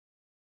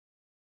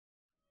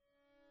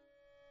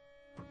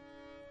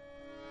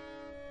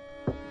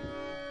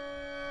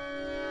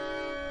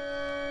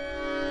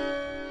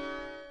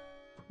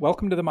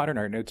Welcome to the Modern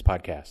Art Notes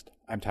podcast.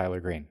 I'm Tyler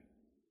Green.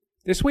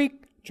 This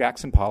week,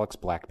 Jackson Pollock's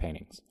Black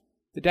Paintings.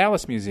 The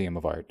Dallas Museum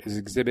of Art is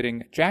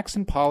exhibiting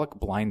Jackson Pollock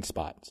Blind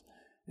Spots,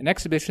 an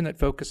exhibition that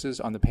focuses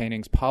on the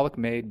paintings Pollock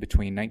made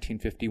between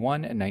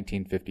 1951 and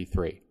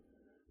 1953.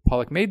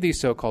 Pollock made these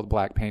so-called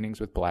black paintings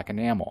with black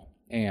enamel,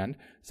 and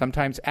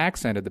sometimes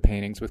accented the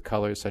paintings with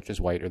colors such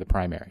as white or the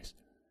primaries.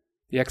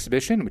 The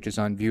exhibition, which is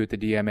on view at the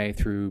DMA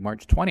through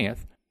March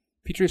 20th,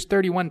 features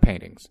 31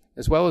 paintings,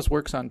 as well as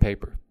works on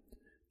paper.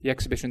 The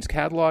exhibition's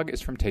catalog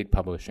is from Tate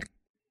Publishing.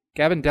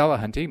 Gavin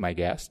Delahunty, my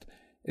guest,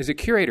 is a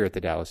curator at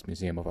the Dallas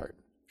Museum of Art.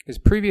 His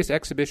previous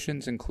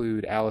exhibitions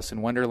include Alice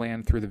in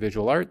Wonderland Through the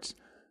Visual Arts,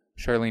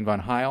 Charlene von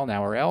Heil,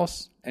 Now or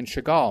Else, and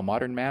Chagall,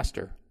 Modern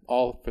Master,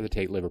 all for the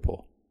Tate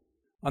Liverpool.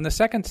 On the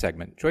second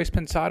segment, Joyce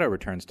Pensato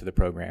returns to the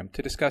program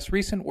to discuss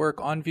recent work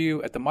on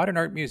view at the Modern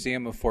Art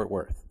Museum of Fort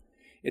Worth.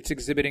 It's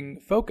exhibiting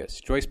Focus,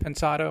 Joyce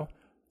Pensato,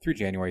 through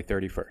January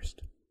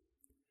 31st.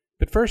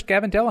 But first,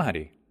 Gavin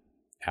Delahunty,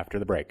 after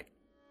the break.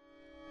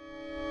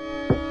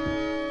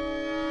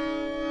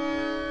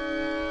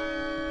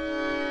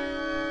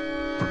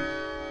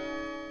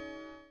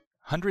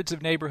 Hundreds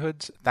of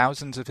neighborhoods,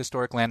 thousands of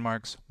historic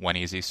landmarks, one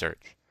easy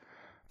search.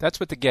 That's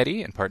what the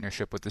Getty, in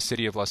partnership with the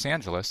City of Los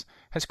Angeles,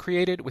 has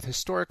created with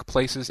Historic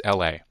Places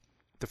LA,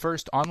 the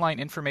first online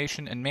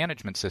information and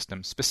management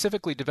system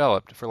specifically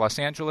developed for Los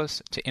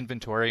Angeles to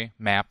inventory,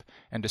 map,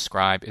 and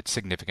describe its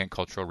significant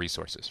cultural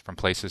resources, from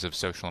places of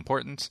social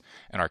importance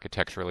and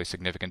architecturally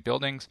significant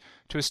buildings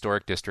to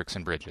historic districts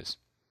and bridges.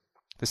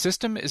 The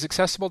system is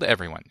accessible to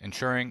everyone,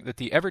 ensuring that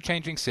the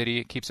ever-changing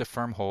city keeps a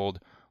firm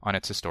hold on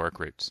its historic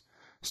roots.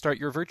 Start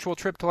your virtual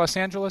trip to Los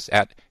Angeles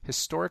at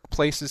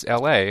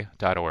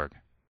historicplacesla.org.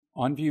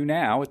 On view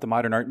now at the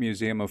Modern Art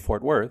Museum of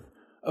Fort Worth,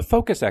 a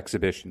Focus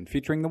exhibition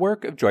featuring the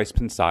work of Joyce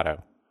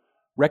Pensato.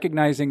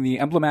 Recognizing the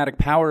emblematic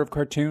power of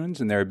cartoons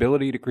and their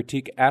ability to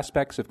critique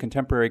aspects of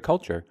contemporary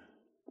culture,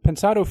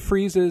 Pensato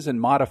freezes and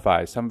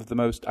modifies some of the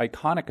most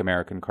iconic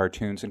American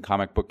cartoons and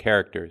comic book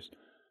characters,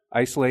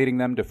 isolating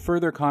them to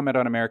further comment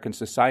on American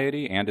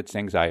society and its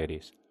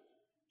anxieties.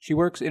 She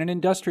works in an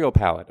industrial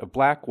palette of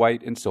black,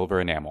 white, and silver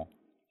enamel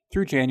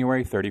through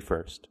January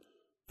 31st.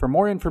 For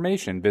more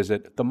information,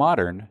 visit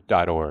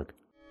themodern.org.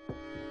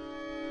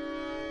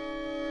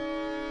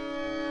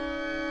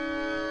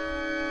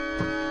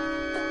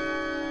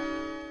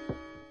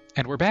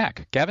 And we're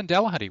back. Gavin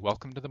Delahunty,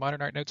 welcome to the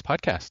Modern Art Notes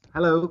podcast.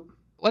 Hello.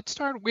 Let's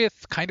start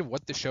with kind of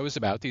what the show is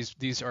about.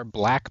 These are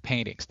black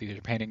paintings. These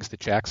are paintings that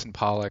Jackson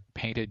Pollock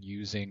painted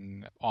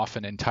using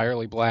often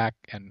entirely black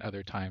and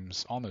other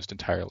times almost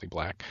entirely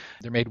black.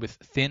 They're made with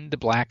thinned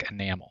black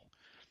enamel.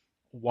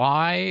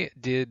 Why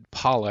did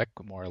Pollock,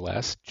 more or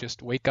less,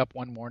 just wake up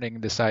one morning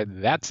and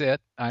decide, that's it,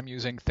 I'm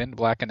using thinned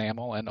black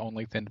enamel and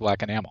only thinned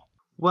black enamel?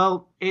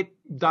 Well,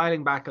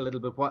 dialing back a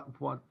little bit,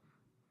 what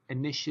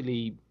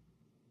initially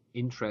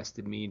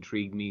interested me,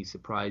 intrigued me,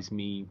 surprised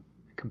me,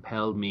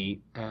 compelled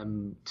me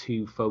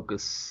to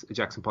focus a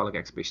Jackson Pollock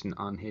exhibition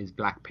on his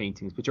black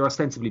paintings, which are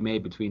ostensibly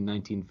made between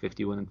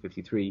 1951 and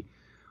 53,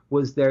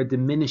 was their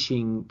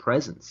diminishing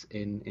presence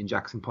in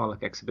Jackson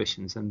Pollock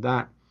exhibitions, and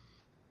that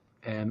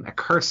a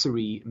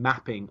cursory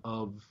mapping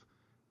of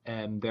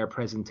their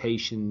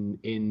presentation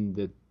in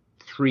the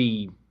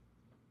three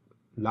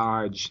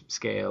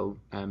large-scale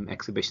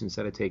exhibitions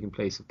that had taken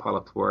place of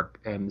Pollock's work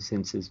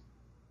since his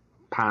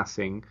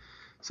passing.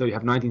 So you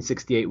have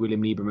 1968,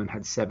 William Lieberman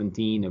had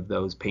 17 of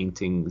those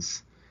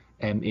paintings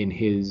in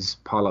his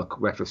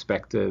Pollock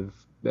retrospective.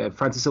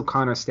 Francis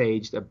O'Connor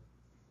staged an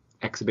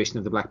exhibition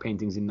of the black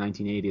paintings in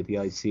 1980 at the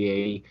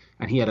ICA,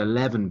 and he had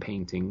 11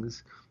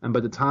 paintings. And by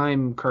the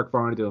time Kirk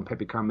Varnado and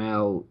Pepe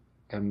Carmel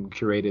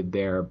curated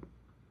their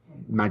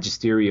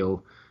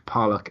magisterial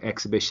Pollock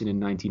exhibition in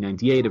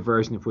 1998, a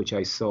version of which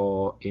I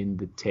saw in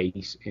the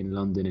Tate in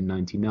London in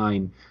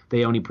 1999,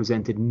 they only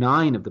presented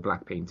 9 of the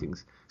black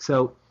paintings.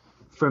 So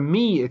for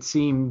me, it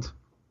seemed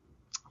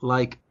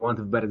like, for want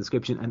of a better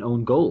description, an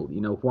own goal. You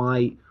know,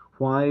 why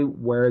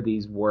were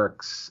these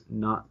works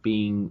not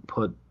being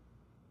put,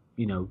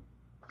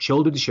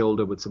 shoulder to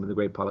shoulder with some of the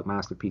great Pollock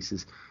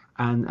masterpieces?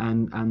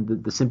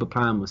 And the simple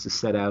plan was to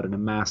set out and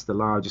amass the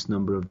largest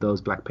number of those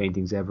black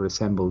paintings ever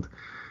assembled.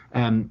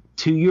 To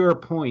your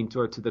point,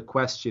 or to the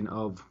question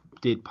of,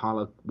 did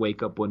Pollock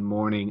wake up one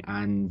morning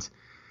and,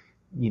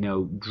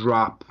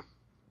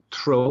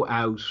 throw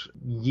out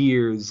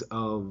years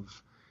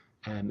of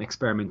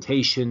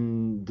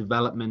experimentation,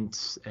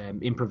 development,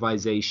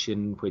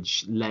 improvisation,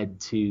 which led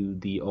to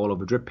the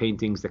all-over drip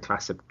paintings, the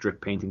classic drip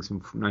paintings from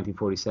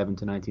 1947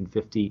 to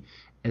 1950?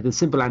 The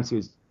simple answer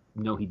is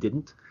no, he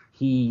didn't.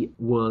 He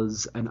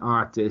was an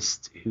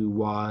artist who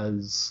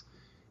was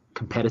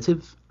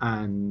competitive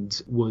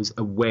and was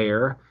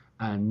aware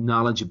and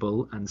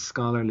knowledgeable and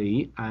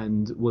scholarly,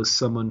 and was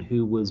someone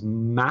who was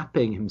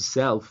mapping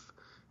himself,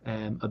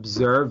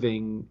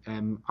 observing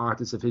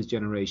artists of his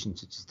generation,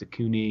 such as de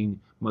Kooning,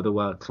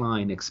 Motherwell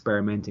Klein,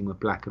 experimenting with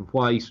black and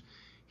white.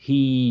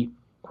 He,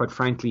 quite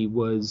frankly,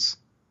 was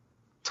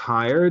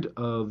tired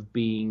of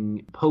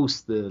being,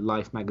 post the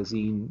Life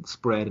magazine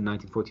spread in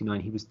 1949,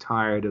 he was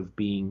tired of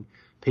being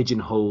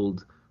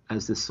pigeonholed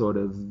as this sort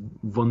of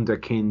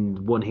wunderkind,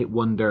 one-hit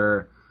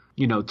wonder,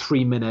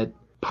 3-minute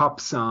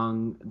pop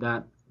song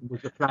that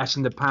was a flash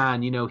in the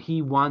pan.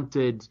 He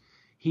wanted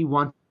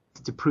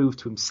to prove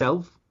to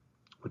himself,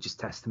 which is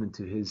testament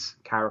to his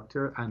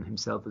character and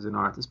himself as an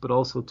artist, but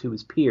also to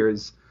his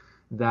peers,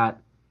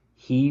 that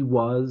he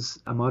was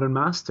a modern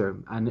master.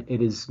 And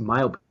it is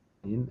my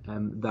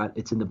opinion that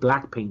it's in the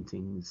black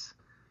paintings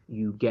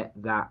you get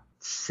that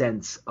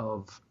sense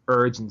of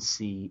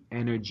urgency,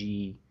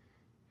 energy,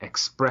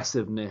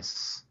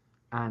 expressiveness,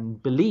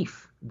 and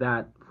belief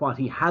that what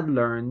he had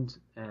learned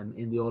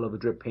in the all over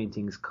drip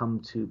paintings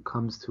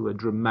comes to a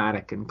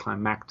dramatic and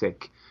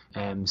climactic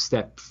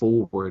step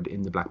forward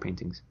in the black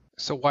paintings.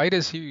 So why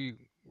does he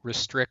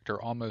restrict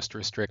or almost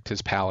restrict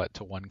his palette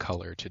to one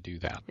color to do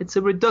that? It's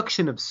a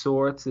reduction of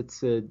sorts.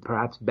 It's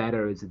perhaps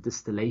better as a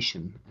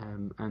distillation,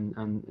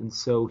 and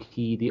so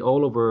the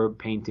all over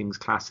paintings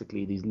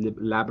classically, these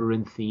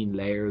labyrinthine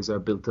layers are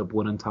built up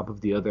one on top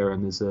of the other,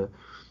 and there's a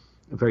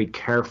very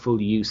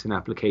careful use and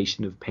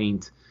application of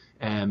paint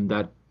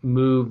that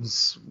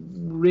moves,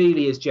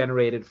 really is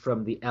generated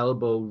from the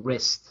elbow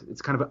wrist.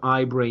 It's kind of an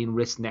eye-brain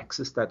wrist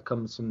nexus that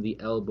comes from the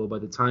elbow. By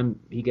the time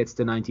he gets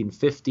to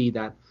 1950,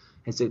 that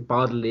his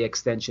bodily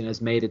extension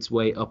has made its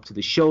way up to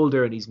the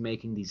shoulder, and he's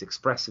making these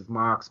expressive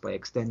marks by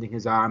extending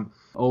his arm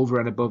over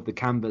and above the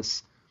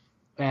canvas.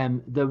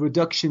 The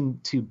reduction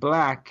to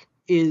black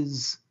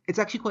it's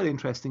actually quite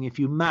interesting. If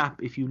you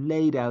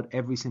laid out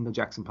every single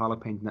Jackson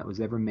Pollock painting that was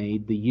ever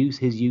made,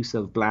 his use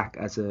of black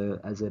as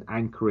an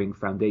anchoring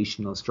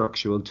foundational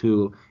structural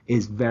tool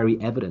is very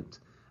evident.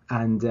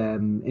 And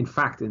in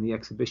fact, in the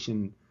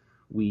exhibition,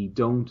 we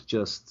don't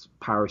just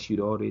parachute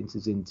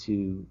audiences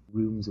into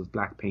rooms of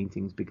black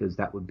paintings, because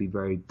that would be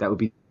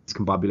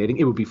discombobulating.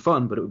 It would be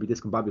fun, but it would be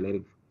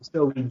discombobulating.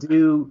 So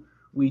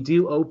we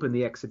do open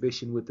the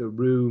exhibition with a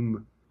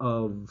room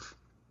of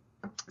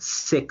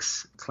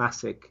 6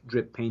 classic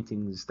drip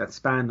paintings that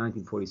span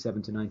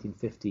 1947 to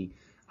 1950,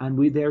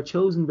 and they're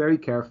chosen very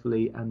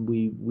carefully, and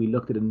we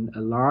looked at a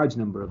large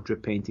number of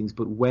drip paintings,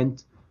 but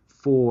went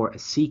for a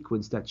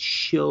sequence that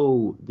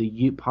show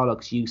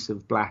Pollock's use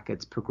of black,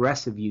 its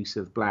progressive use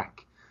of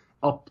black,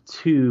 up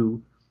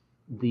to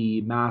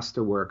the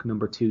masterwork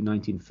number 2,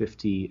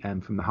 1950,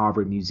 from the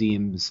Harvard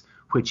Museums,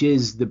 which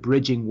is the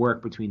bridging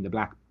work between the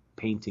black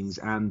paintings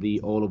and the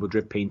all over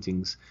drip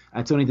paintings.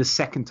 It's only the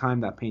second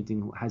time that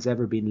painting has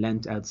ever been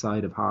lent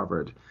outside of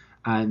Harvard,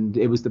 and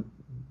it was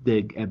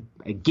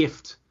a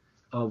gift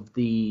of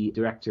the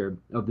director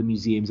of the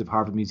museums, of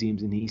Harvard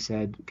Museums, and he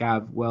said,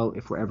 Gav, well,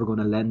 if we're ever going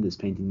to lend this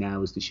painting,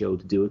 now is the show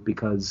to do it,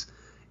 because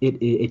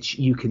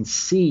you can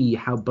see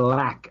how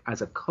black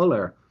as a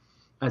color,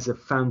 as a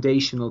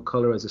foundational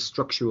color, as a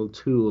structural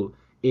tool,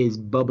 is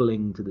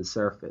bubbling to the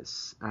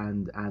surface,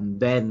 and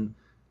then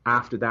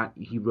after that,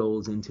 he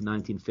rolls into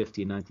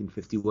 1950 and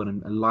 1951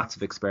 and lots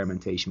of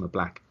experimentation with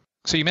black.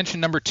 So you mentioned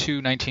number 2,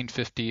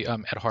 1950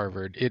 at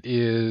Harvard. It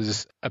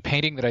is a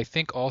painting that I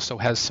think also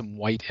has some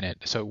white in it.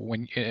 So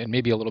and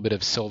maybe a little bit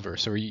of silver.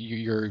 So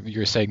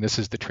you're saying this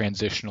is the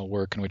transitional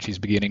work in which he's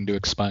beginning to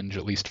expunge,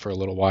 at least for a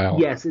little while.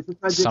 Yes, it's a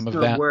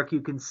transitional work. You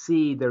can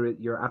see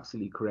you're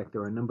absolutely correct.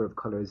 There are a number of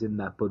colors in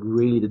that, but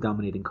really the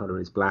dominating color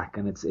is black,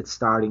 and it's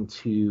starting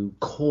to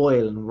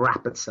coil and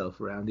wrap itself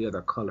around the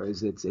other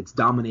colors. It's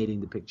dominating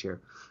the picture.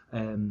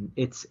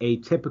 It's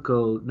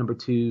atypical. Number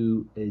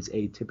 2 is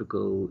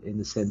atypical in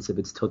the sense of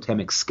its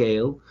totemic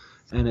scale,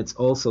 and it's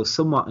also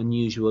somewhat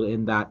unusual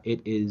in that it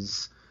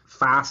is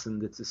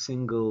fastened. It's a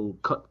single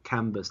cut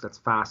canvas that's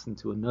fastened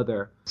to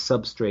another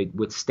substrate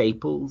with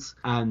staples,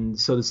 and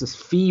so there's this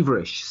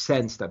feverish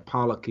sense that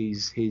Pollock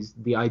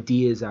the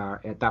ideas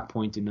are at that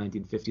point in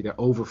 1950, they're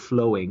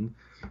overflowing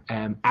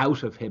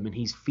out of him, and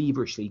he's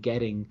feverishly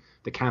getting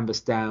the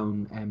canvas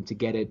down to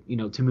get it,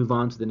 to move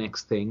on to the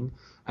next thing.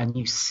 And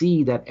you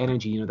see that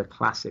energy, the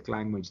classic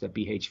language that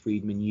B.H.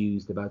 Friedman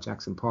used about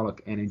Jackson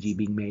Pollock, energy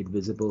being made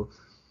visible.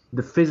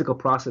 The physical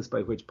process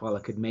by which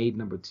Pollock had made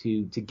number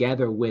 2,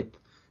 together with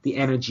the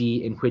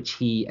energy in which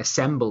he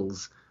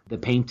assembles the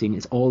painting,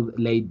 is all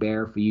laid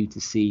bare for you to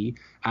see.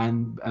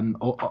 And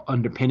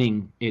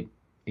underpinning it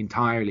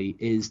entirely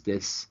is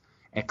this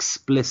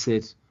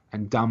explicit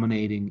and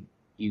dominating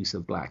use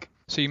of black.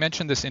 So you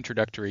mentioned this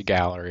introductory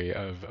gallery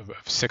of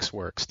 6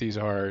 works. These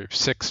are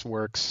 6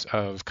 works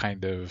of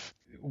kind of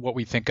what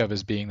we think of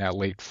as being that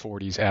late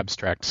 40s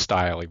abstract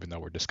style, even though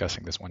we're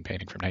discussing this one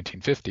painting from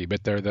 1950.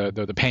 But they're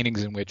the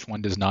paintings in which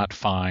one does not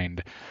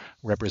find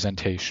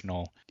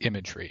representational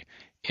imagery.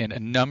 In a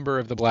number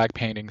of the black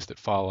paintings that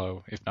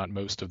follow, if not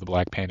most of the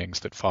black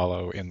paintings that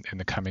follow in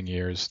the coming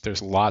years,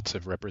 there's lots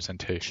of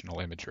representational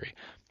imagery.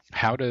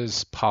 How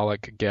does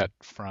Pollock get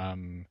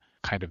from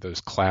kind of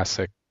those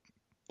classic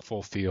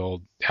full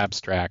field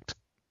abstract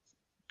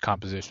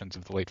compositions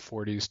of the late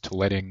 40s to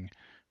letting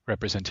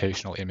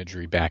representational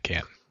imagery back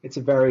in? It's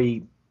a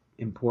very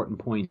important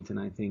point, and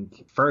I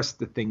think first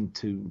the thing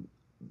to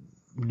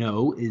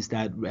know is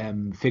that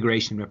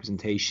figuration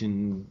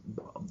representation,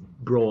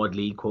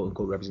 broadly, quote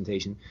unquote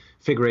representation,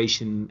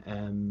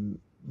 figuration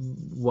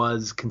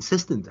was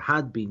consistent,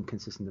 had been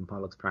consistent in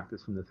Pollock's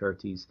practice from the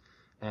 30s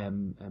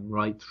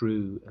right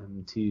through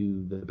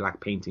to the black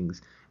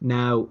paintings.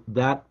 Now,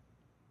 that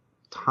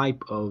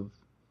type of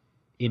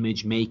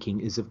image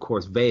making is, of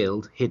course,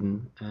 veiled,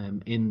 hidden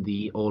in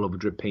the all-over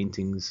drip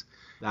paintings.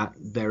 That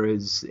there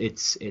is,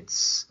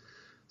 it's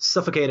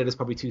suffocated is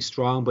probably too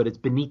strong, but it's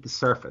beneath the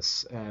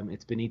surface.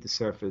 It's beneath the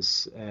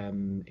surface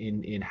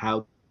in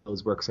how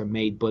those works are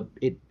made. But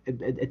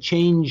a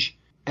change,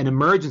 an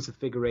emergence of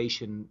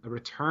figuration, a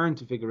return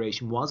to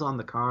figuration was on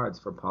the cards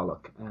for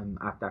Pollock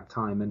at that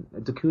time. And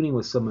de Kooning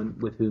was someone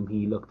with whom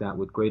he looked at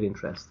with great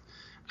interest.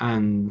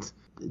 And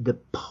the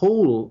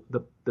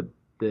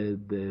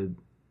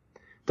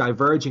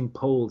diverging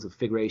poles of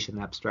figuration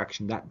and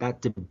abstraction,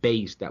 that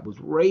debate that was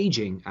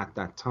raging at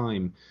that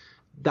time,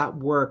 that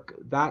work,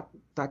 that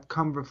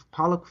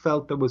Pollock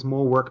felt there was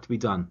more work to be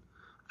done.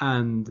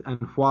 And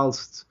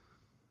whilst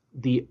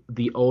the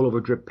all-over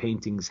drip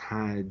paintings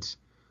had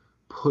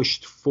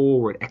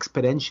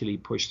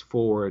exponentially pushed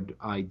forward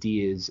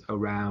ideas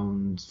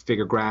around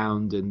figure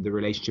ground and the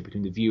relationship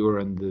between the viewer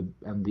and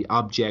the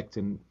object,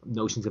 and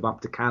notions of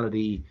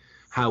opticality,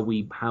 how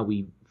we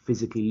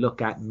physically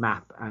look at,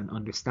 map, and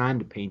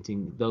understand a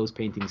painting. Those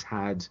paintings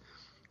had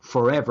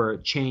forever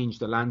changed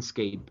the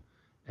landscape.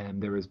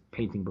 There was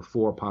painting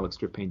before Pollock's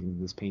strip paintings,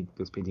 there's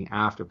painting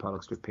after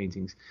Pollock's strip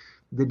paintings.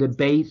 The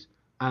debate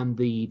and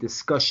the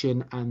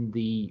discussion and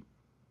the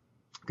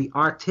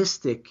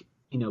artistic,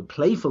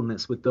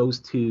 playfulness with those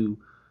two,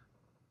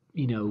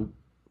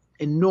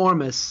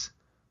 enormous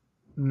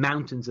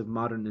mountains of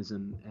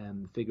modernism,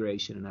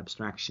 figuration and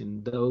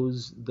abstraction.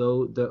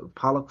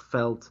 Pollock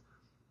felt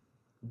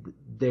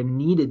there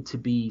needed to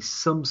be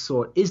some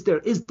sort. Is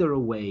there a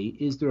way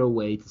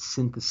to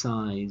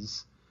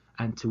synthesize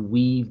and to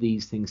weave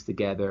these things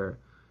together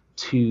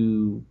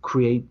to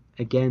create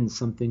again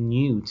something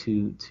new,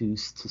 to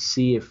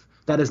see if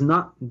that is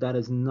not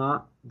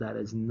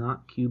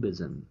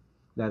cubism.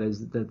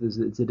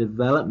 It's a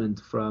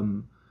development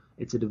from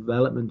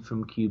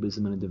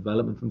cubism and a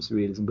development from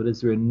surrealism. But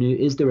is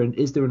there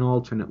an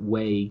alternate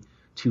way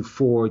to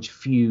forge,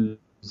 fuse,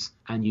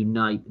 and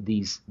unite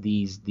these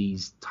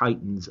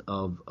titans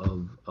of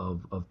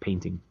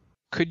painting?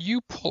 Could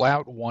you pull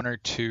out one or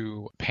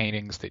two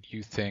paintings that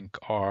you think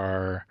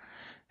are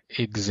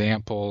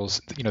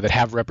examples, that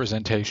have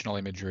representational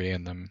imagery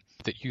in them,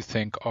 that you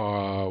think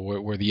are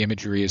where the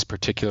imagery is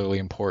particularly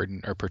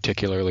important or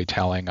particularly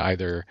telling,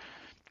 either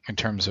in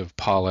terms of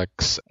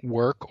Pollock's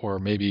work, or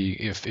maybe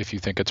if you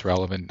think it's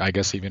relevant, I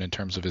guess even in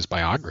terms of his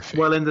biography?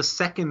 Well, in the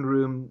second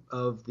room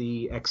of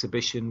the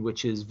exhibition,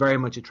 which is very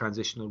much a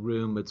transitional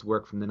room, it's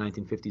work from the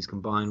 1950s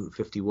combined with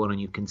 51, and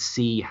you can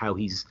see how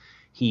he's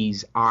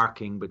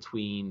arcing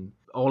between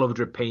all over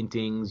drip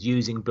paintings,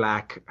 using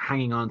black,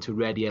 hanging on to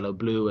red, yellow,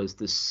 blue as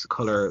this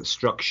color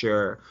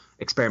structure,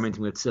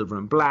 experimenting with silver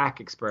and black,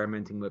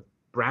 experimenting with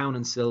brown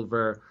and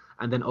silver,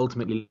 and then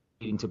ultimately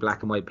leading to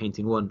black and white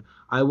painting one.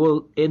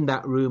 In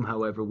that room,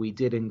 however, we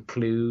did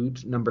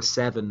include number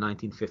 7,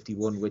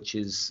 1951, which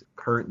is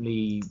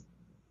currently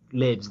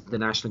lives at the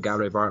National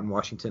Gallery of Art in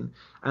Washington.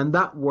 And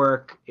that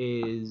work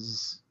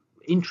is,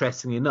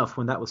 interestingly enough,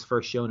 when that was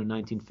first shown in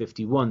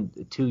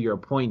 1951, to your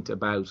point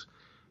about,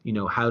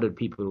 how did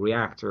people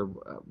react, or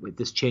with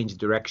this change of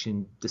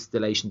direction,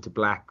 distillation to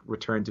black,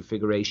 return to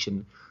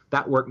figuration,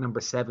 that work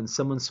number 7,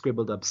 someone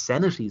scribbled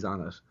obscenities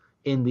on it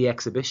in the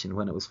exhibition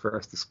when it was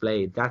first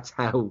displayed. That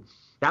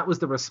was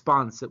the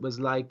response. It was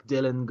like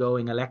Dylan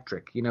going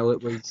electric.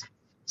 It was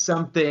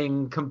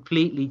something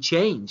completely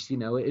changed.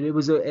 It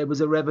was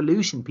a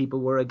revolution.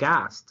 People were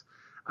aghast.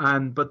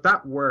 But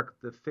that work,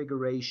 the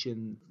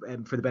figuration,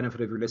 for the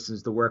benefit of your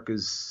listeners, the work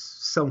is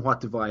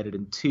somewhat divided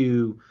in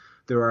two.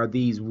 There are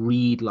these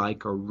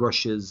reed-like or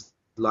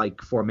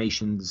rushes-like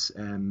formations,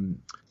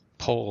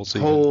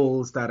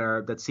 poles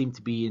that seem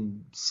to be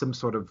in some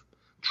sort of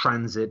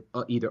transit,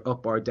 either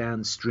up or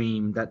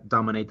downstream, that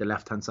dominate the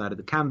left-hand side of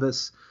the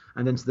canvas.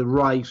 And then to the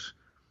right,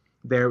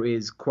 there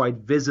is quite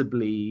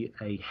visibly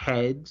a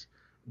head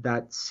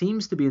that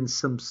seems to be in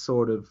some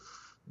sort of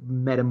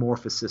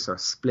metamorphosis or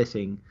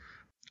splitting.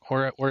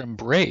 Or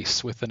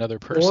embrace with another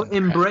person.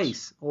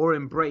 Or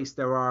embrace.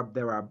 There are,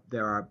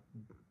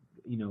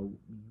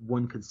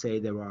 one could say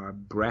there are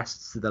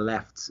breasts to the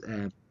left,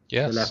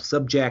 yes. The left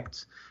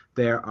subject.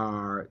 There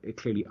are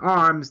clearly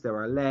arms. There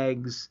are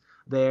legs.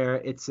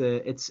 It's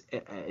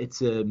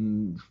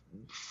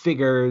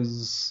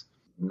figures,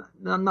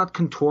 not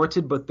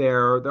contorted, but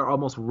they're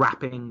almost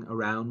wrapping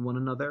around one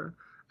another,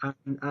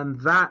 and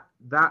that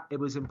it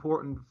was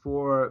important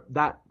for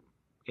that.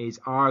 Is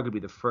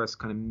arguably the first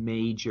kind of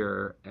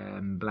major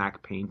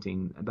black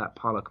painting that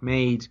Pollock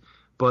made,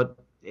 but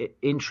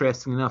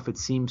interesting enough, it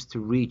seems to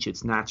reach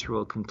its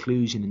natural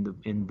conclusion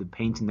in the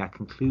painting that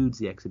concludes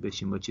the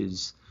exhibition, which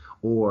is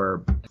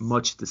or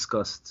much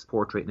discussed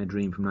Portrait in a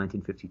Dream from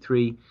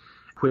 1953,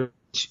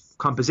 which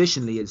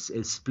compositionally is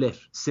split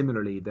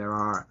similarly. There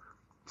are,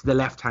 to the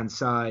left hand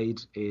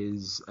side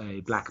is a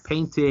black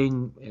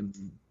painting,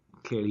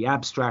 clearly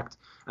abstract.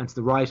 And to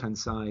the right-hand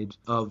side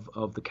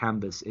of the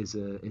canvas is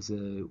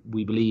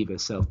we believe, a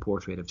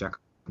self-portrait of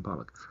Jackson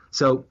Pollock.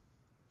 So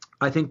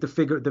I think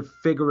the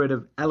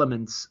figurative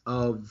elements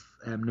of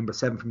number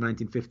 7 from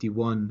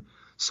 1951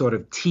 sort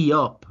of tee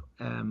up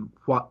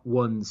what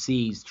one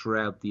sees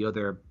throughout the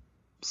other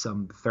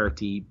some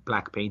 30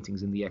 black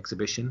paintings in the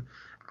exhibition,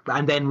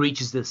 and then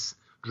reaches this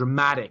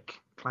dramatic,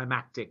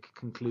 climactic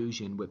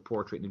conclusion with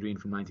Portrait in a Dream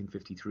from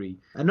 1953.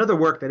 Another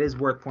work that is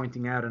worth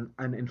pointing out,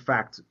 and in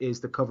fact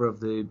is the cover of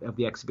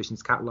the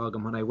exhibition's catalogue,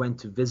 and when I went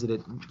to visit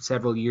it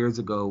several years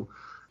ago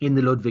in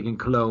the Ludwig in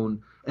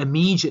Cologne,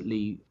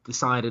 immediately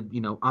decided,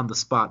 on the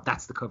spot,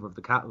 that's the cover of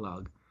the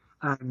catalogue.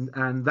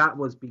 And that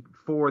was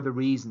for the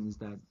reasons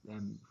that,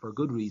 for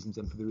good reasons,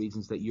 and for the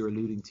reasons that you're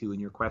alluding to in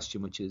your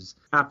question, which is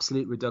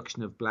absolute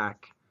reduction of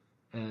black,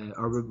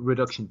 or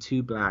reduction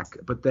to black.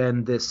 But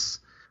then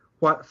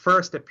what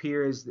first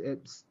appears,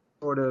 it's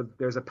sort of,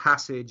 there's a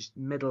passage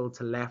middle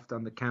to left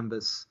on the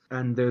canvas,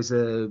 and there's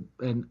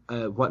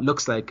what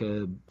looks like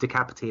a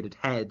decapitated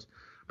head,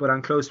 but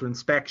on closer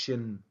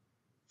inspection,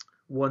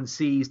 one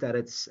sees that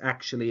it's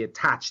actually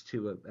attached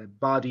to a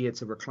body.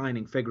 It's a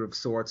reclining figure of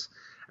sorts,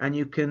 and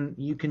you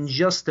can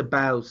just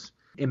about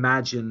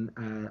imagine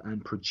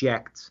and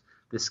project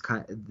this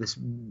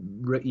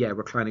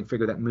reclining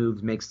figure that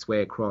makes its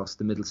way across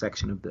the middle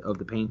section of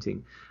the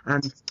painting.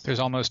 And there's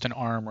almost an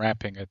arm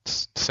wrapping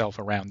itself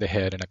around the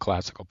head in a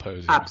classical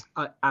pose.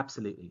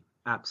 Absolutely.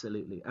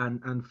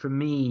 And for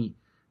me,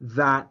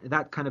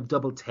 that kind of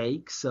double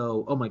take.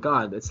 So, oh my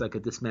God, it's like a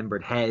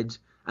dismembered head.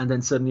 And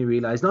then suddenly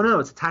realize, no,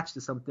 it's attached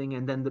to something,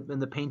 and then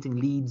the painting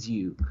leads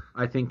you,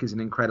 I think, is an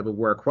incredible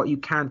work. What you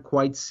can't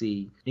quite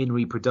see in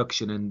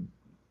reproduction, and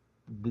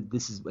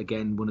this is,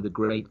 again, one of the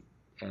great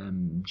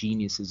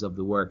geniuses of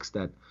the works,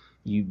 that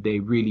they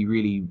really,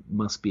 really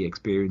must be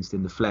experienced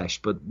in the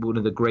flesh. But one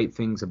of the great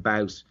things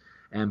about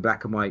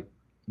black and white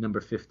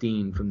number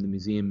 15 from the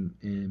museum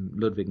in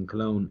Ludwig in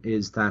Cologne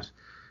is that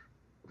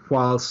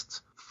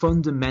whilst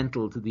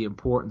fundamental to the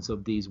importance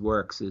of these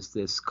works is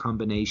this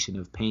combination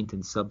of paint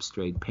and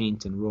substrate,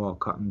 paint and raw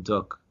cotton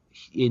duck.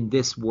 In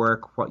this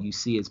work, what you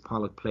see is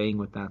Pollock playing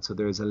with that. So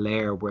there's a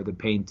layer where the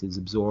paint is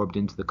absorbed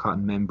into the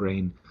cotton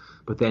membrane,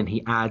 but then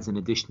he adds an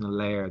additional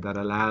layer that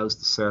allows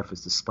the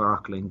surface to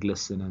sparkle and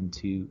glisten and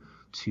to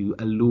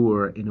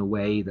allure in a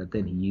way that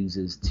then he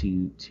uses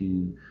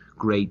to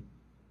great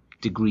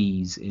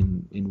degrees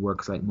in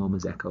works like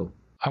MoMA's Echo.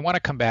 I want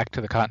to come back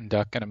to the cotton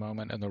duck in a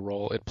moment and the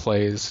role it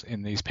plays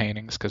in these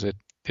paintings, because it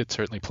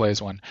certainly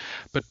plays one.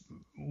 But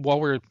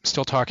while we're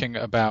still talking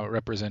about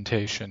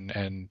representation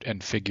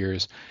and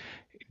figures,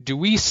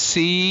 do you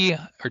see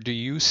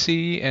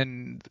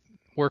in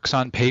works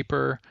on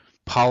paper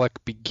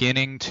Pollock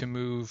beginning to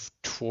move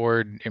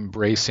toward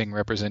embracing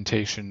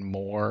representation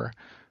more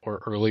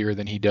or earlier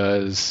than he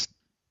does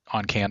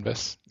on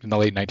canvas in the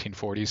late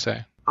 1940s,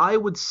 say? I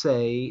would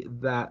say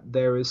that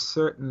there is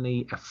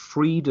certainly a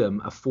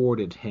freedom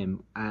afforded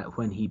him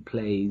when he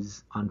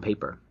plays on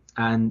paper.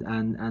 And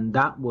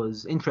that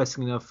was,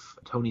 interesting enough,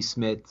 Tony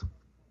Smith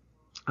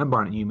and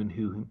Barnett Newman,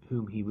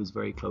 whom he was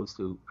very close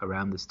to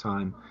around this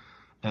time.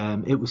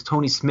 It was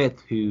Tony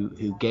Smith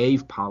who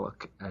gave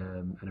Pollock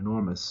an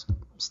enormous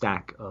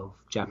stack of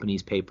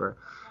Japanese paper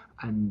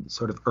and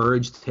sort of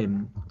urged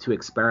him to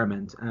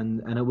experiment.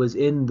 And it was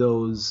in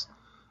those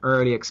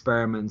early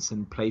experiments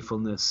and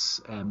playfulness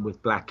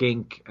with black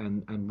ink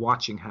and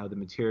watching how the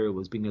material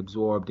was being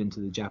absorbed into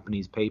the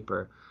Japanese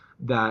paper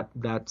that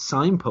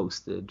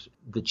signposted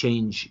the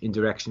change in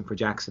direction for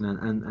Jackson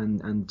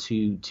and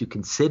to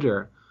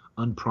consider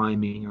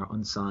unpriming or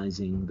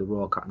unsizing the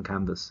raw cotton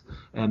canvas.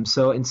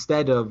 So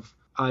instead of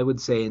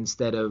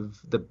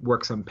the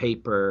works on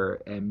paper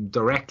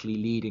directly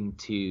leading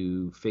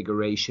to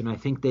figuration, I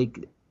think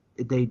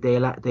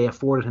they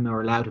afforded him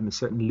or allowed him a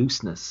certain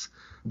looseness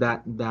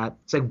that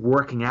it's like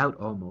working out,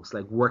 almost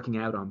like working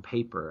out on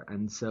paper.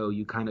 And so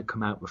you kind of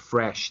come out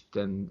refreshed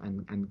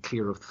and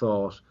clear of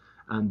thought.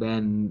 And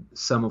then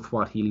some of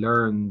what he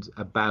learned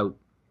about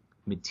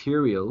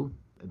material,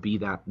 be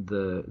that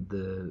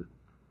the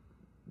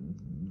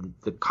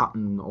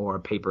cotton or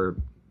paper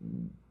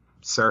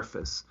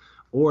surface,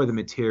 or the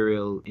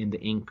material in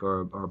the ink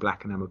or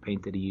black enamel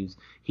paint that he used,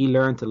 he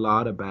learned a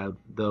lot about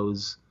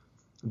those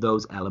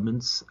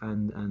elements,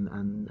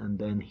 and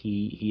then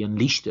he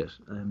unleashed it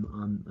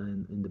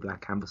in the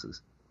black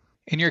canvases.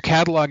 In your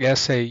catalog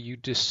essay, you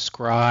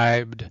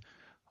described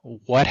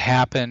what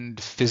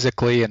happened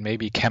physically and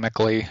maybe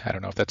chemically, I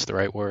don't know if that's the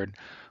right word,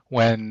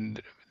 when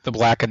the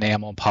black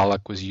enamel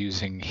Pollock was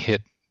using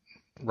hit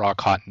raw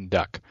cotton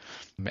duck,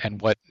 and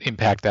what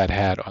impact that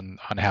had on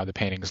how the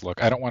paintings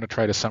look. I don't want to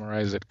try to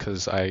summarize it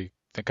because I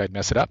think I'd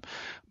mess it up,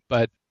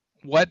 but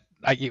what,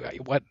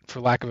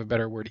 for lack of a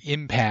better word,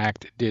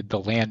 impact did the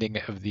landing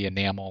of the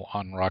enamel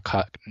on raw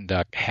cotton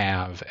duck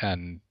have,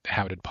 and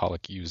how did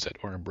Pollock use it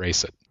or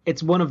embrace it?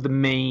 It's one of the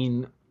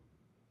main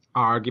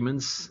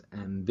arguments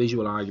and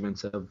visual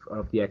arguments of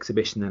the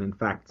exhibition, and in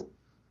fact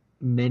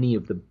many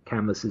of the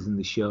canvases in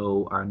the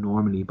show are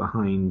normally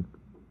behind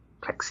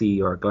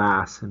plexi or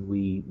glass, and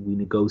we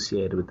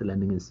negotiated with the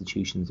lending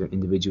institutions or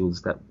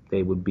individuals that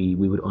we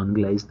would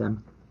unglaze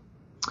them.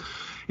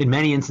 In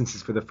many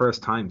instances for the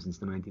first time since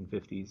the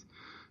 1950s,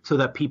 so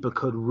that people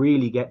could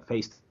really get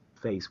face to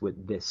face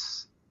with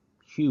this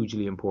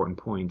hugely important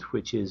point,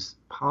 which is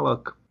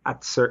Pollock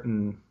at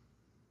certain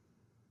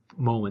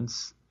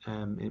moments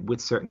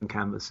with certain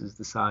canvases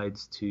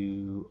decides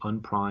to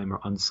unprime or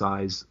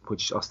unsize,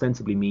 which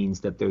ostensibly means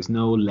that there's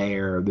no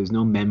layer, there's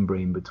no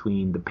membrane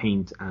between the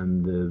paint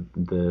and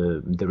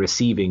the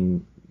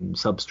receiving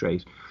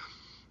substrate.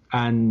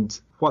 And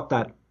what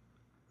that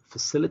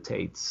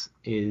facilitates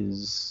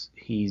is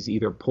he's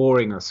either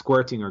pouring or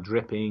squirting or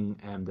dripping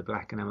the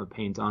black enamel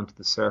paint onto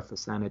the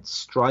surface, and it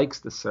strikes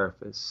the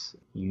surface.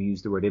 You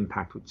use the word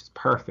impact, which is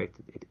perfect.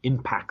 It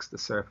impacts the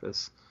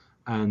surface,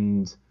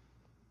 and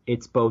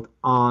it's both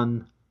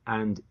on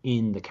and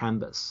in the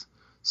canvas.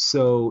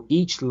 So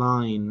each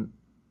line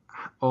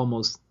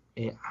almost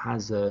it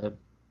has a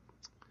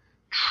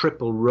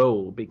triple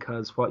role,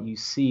 because what you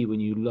see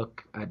when you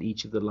look at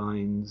each of the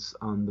lines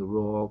on the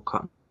raw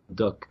cotton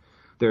duck,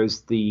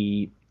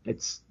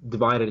 it's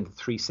divided into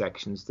three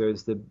sections.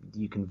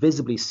 You can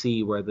visibly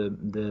see where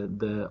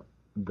the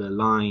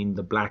line,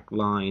 the black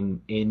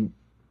line in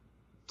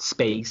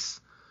space,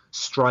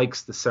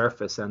 strikes the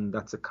surface, and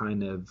that's a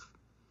kind of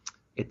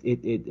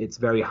it's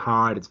very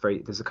hard.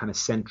 There's a kind of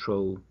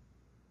central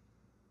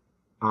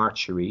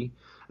archery,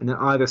 and then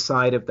either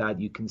side of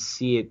that you can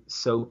see it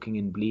soaking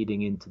and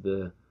bleeding into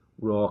the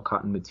raw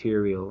cotton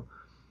material,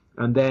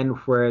 and then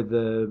where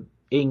the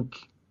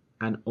ink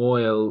and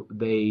oil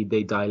they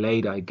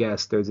dilate, I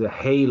guess, there's a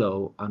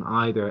halo on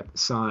either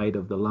side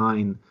of the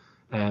line,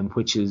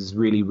 which is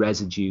really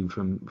residue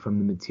from the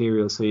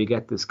material. So you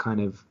get this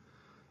kind of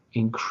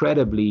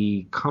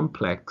incredibly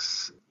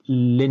complex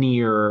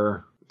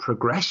linear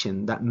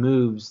progression that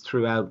moves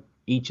throughout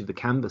each of the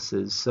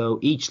canvases. So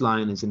each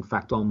line is in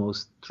fact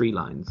almost three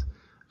lines,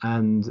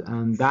 and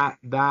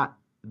that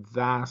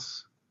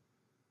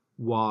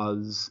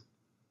was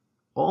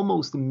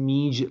almost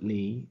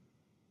immediately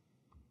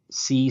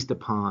seized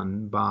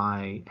upon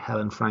by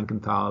Helen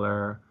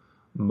Frankenthaler,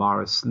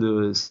 Morris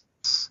Lewis,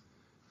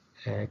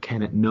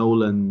 Kenneth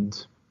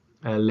Noland,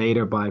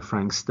 later by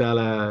Frank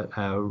Stella,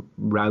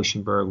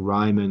 Rauschenberg,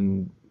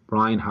 Ryman,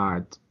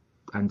 Reinhardt,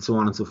 and so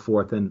on and so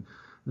forth. And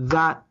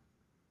that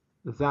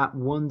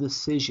one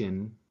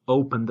decision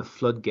opened the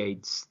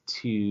floodgates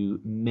to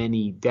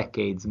many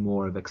decades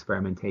more of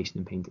experimentation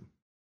in painting.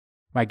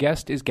 My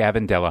guest is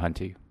Gavin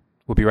Delahunty.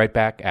 We'll be right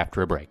back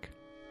after a break.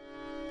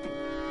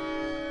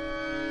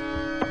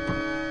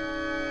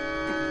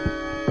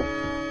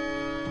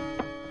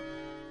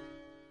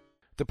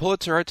 The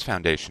Pulitzer Arts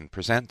Foundation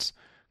presents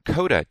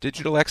Coda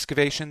Digital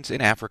Excavations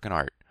in African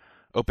Art,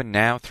 open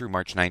now through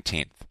March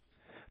 19th.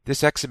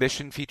 This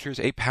exhibition features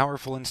a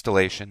powerful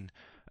installation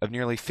of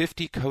nearly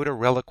 50 Coda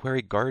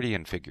reliquary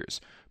guardian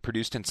figures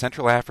produced in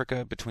Central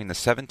Africa between the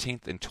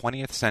 17th and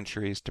 20th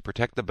centuries to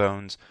protect the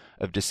bones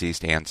of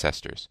deceased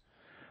ancestors.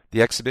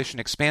 The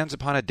exhibition expands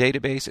upon a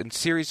database and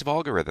series of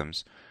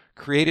algorithms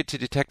created to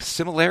detect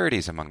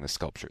similarities among the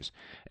sculptures,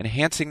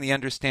 enhancing the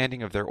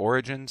understanding of their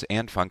origins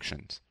and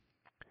functions.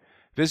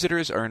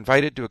 Visitors are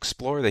invited to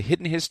explore the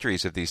hidden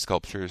histories of these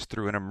sculptures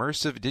through an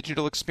immersive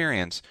digital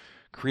experience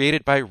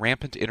created by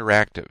Rampant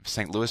Interactive,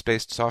 St.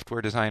 Louis-based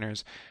software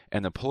designers,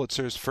 and the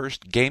Pulitzer's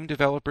first game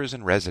developers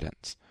in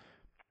residence.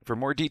 For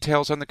more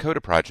details on the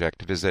Coda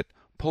project, visit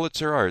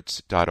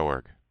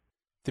pulitzerarts.org.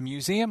 The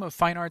Museum of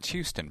Fine Arts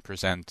Houston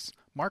presents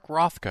Mark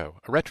Rothko,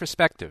 a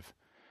retrospective,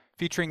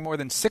 featuring more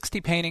than 60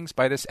 paintings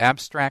by this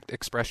abstract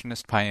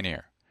expressionist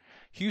pioneer.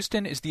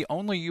 Houston is the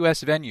only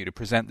U.S. venue to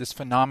present this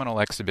phenomenal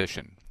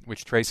exhibition,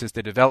 which traces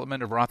the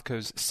development of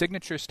Rothko's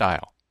signature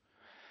style.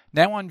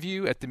 Now on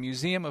view at the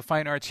Museum of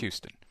Fine Arts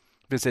Houston.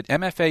 Visit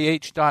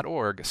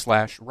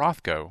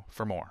mfah.org/Rothko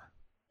for more.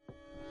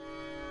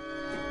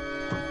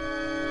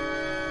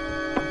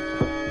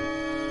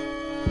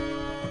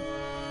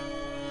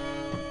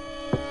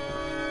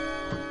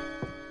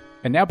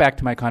 And now back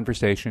to my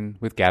conversation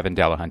with Gavin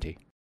Delahunty.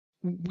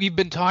 We've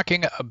been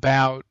talking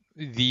about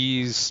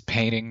these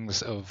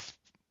paintings of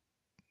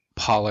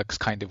Pollock's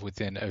kind of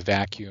within a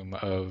vacuum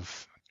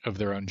of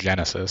their own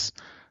genesis.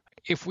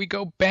 If we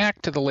go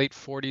back to the late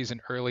 40s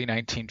and early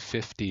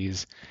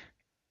 1950s,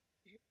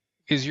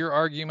 is your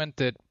argument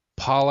that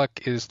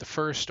Pollock is the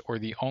first or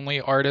the only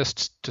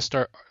artist to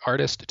start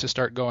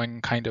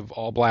going kind of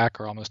all black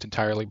or almost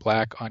entirely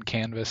black on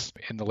canvas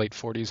in the late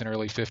 40s and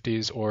early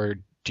 50s, or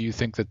do you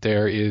think that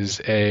there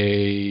is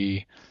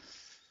a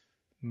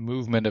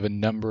movement of a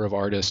number of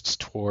artists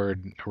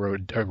toward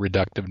a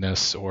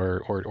reductiveness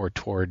or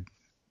toward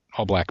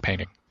all black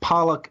painting?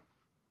 Pollock,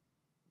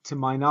 to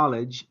my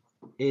knowledge,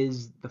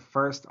 is the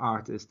first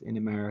artist in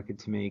America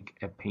to make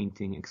a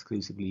painting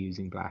exclusively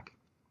using black.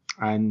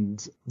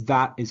 And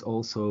that is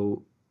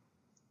also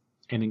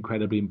an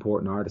incredibly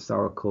important art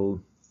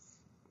historical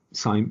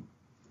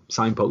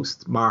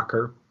signpost,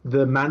 marker.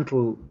 The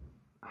mantle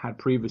had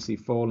previously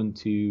fallen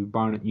to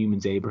Barnett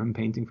Newman's Abraham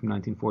painting from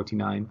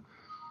 1949.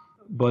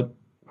 But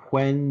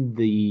when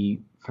the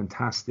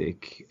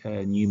fantastic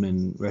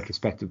Newman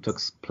retrospective took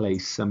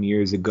place some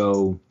years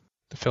ago,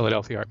 the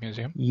Philadelphia Art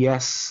Museum.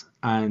 Yes,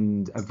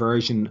 and a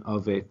version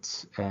of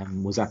it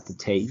was at the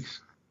Tate.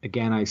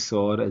 Again, I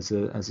saw it as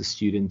a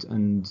student,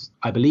 and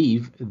I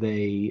believe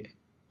they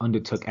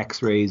undertook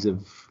X-rays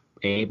of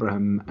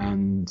Abraham,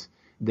 and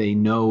they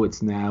know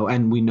it's now,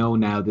 and we know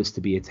now this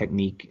to be a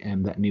technique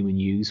that Newman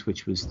used,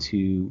 which was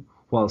to,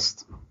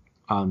 whilst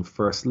on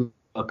first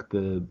look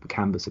the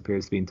canvas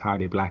appears to be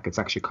entirely black, it's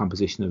actually a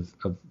composition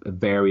of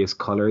various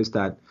colors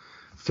that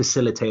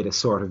facilitate a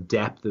sort of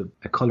depth,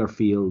 a color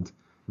field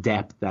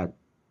depth that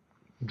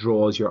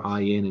draws your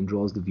eye in and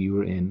draws the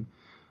viewer in.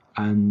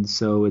 And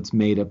so it's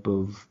made up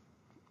of,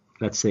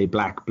 let's say,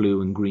 black,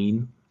 blue, and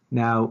green.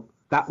 Now,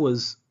 that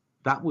was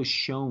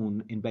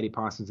shown in Betty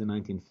Parsons in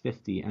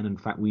 1950, and in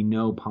fact we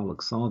know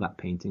Pollock saw that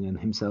painting, and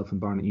himself and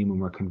Barnett Newman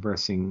were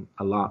conversing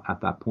a lot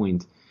at that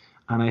point.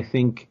 And I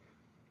think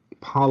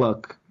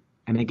Pollock,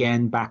 and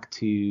again back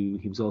to,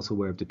 he was also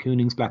aware of de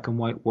Kooning's black and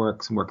white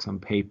works and works on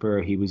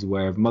paper. He was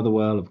aware of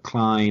Motherwell, of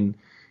Klein,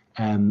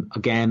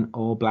 again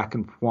all black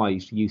and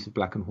white, use of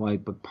black and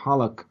white. But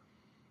Pollock,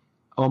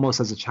 almost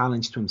as a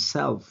challenge to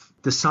himself,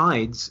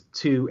 decides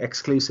to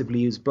exclusively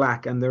use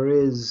black, and there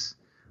is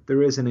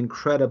an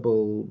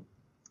incredible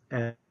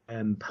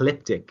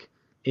polyptych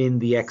in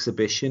the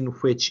exhibition,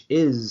 which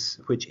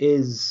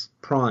is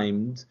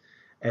primed.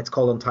 It's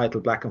called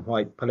Untitled Black and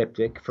White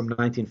Polyptych from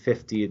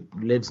 1950. It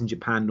lives in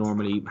Japan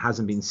normally,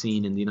 hasn't been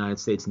seen in the United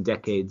States in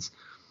decades.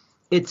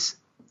 It's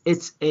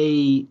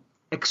a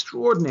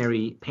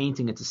extraordinary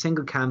painting. It's a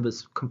single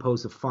canvas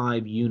composed of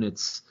 5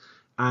 units,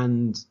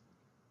 and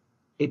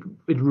it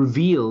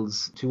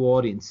reveals to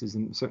audiences,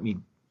 and certainly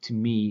to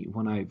me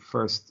when I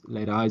first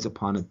laid eyes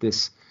upon it,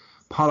 this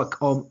Pollock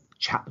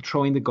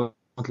throwing the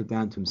gauntlet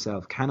down to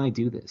himself. Can I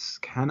do this?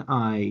 Can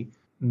I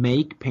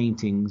make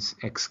paintings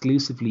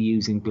exclusively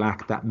using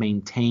black that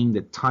maintain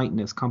the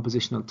tightness,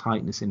 compositional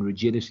tightness and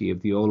rigidity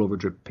of the all-over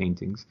drip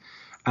paintings?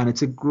 And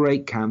it's a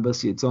great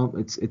canvas. It's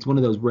one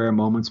of those rare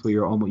moments where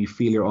you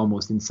feel you're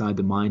almost inside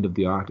the mind of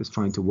the artist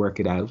trying to work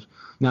it out.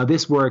 Now,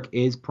 this work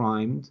is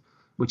primed,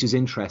 which is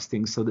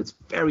interesting, so that's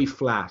very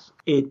flat.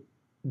 The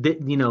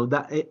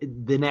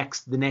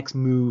next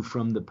move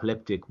from the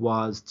polyptych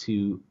was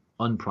to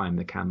unprime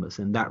the canvas,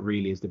 and that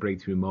really is the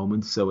breakthrough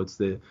moment. So it's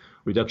the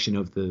reduction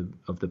of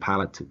the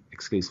palette to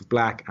exclusive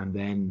black, and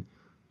then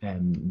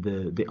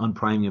the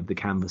unpriming of the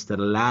canvas that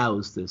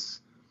allows this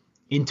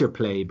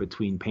interplay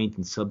between paint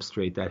and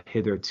substrate that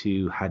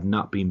hitherto had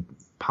not been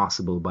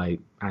possible by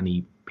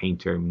any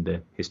painter in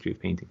the history of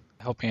painting.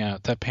 Help me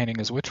out. That painting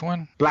is which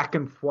one? Black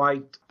and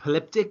white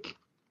polyptych,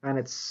 and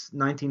it's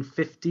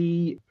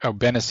 1950. Oh,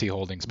 Bennessy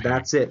Holdings painting.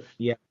 That's it.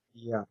 Yeah.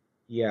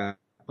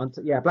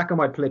 Black and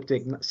white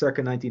polyptych,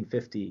 circa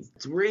 1950.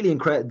 It's really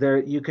incredible.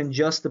 There, you can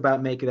just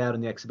about make it out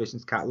in the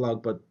exhibition's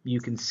catalogue, but you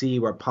can see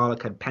where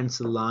Pollock had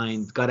pencil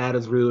lines, got out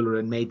his ruler,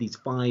 and made these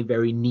 5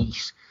 very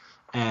neat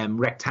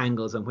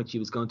rectangles on which he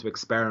was going to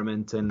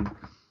experiment. And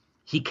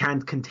he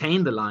can't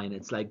contain the line.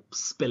 It's like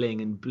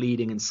spilling and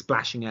bleeding and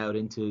splashing out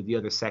into the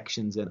other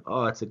sections. And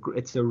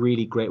it's a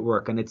really great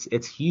work, and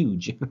it's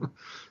huge.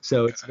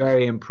 So it's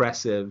very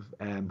impressive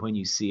when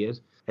you see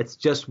it. It's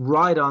just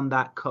right on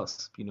that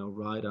cusp,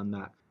 right on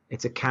that.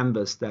 It's a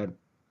canvas that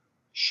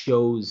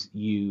shows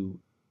you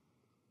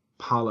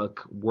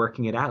Pollock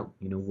working it out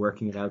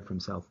for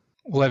himself.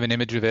 We'll have an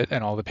image of it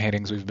and all the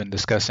paintings we've been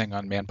discussing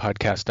on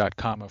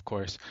manpodcast.com, of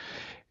course.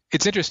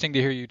 It's interesting to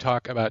hear you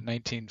talk about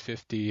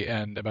 1950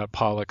 and about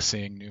Pollock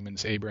seeing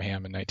Newman's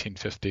Abraham in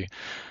 1950.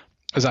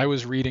 As I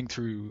was reading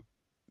through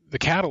the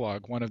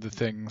catalog, one of the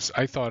things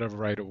I thought of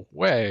right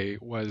away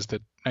was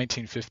that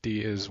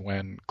 1950 is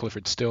when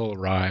Clifford Still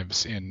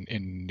arrives in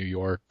New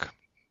York.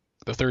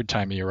 The third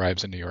time he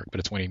arrives in New York,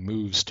 but it's when he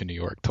moves to New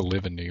York to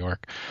live in New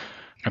York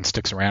and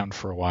sticks around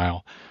for a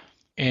while.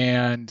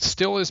 And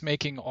Still is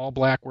making all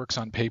black works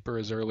on paper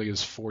as early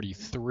as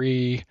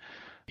 43.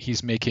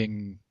 He's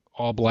making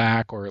all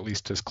black, or at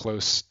least as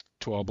close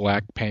to all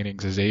black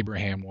paintings as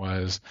Abraham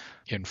was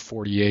in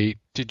 48.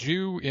 Did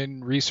you,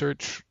 in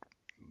research,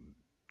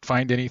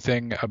 find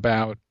anything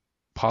about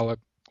Pollock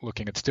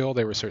looking at Still?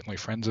 They were certainly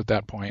friends at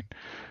that point,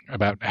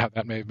 about how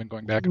that may have been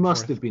going back and forth.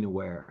 He must have been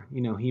aware.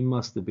 He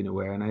must have been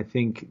aware. And I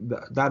think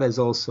that is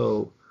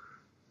also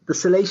the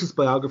salacious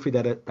biography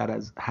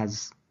that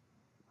has,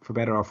 for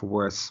better or for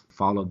worse,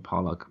 followed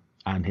Pollock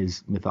and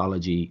his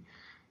mythology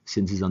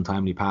since his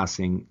untimely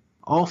passing.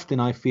 Often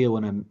I feel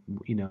when I'm,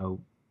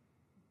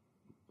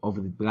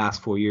 over the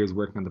last 4 years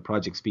working on the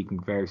project, speaking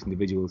to various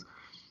individuals,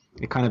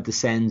 it kind of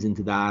descends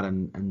into that,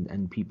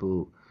 and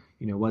people,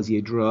 was he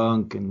a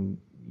drunk?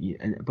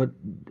 But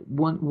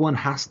one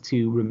has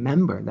to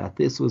remember that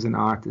this was an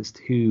artist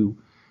who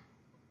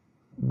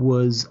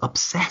was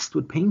obsessed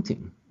with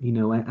painting,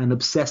 and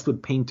obsessed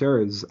with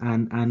painters,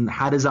 and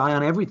had his eye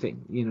on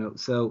everything,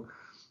 so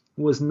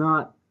was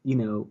not,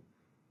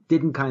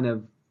 didn't kind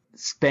of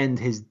spend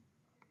his,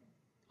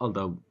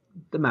 although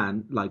the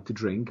man liked to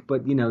drink,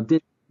 but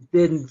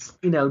didn't,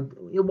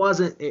 it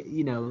wasn't,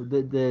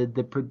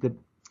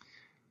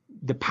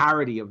 the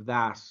parody of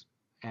that,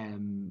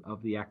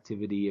 of the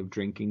activity of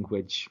drinking,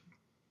 which,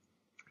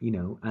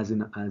 as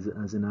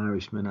an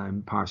Irishman,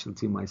 I'm partial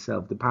to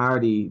myself. The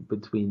parody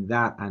between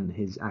that and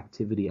his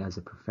activity as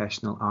a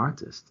professional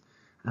artist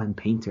and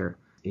painter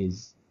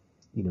is,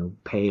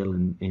 pale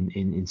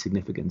in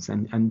significance.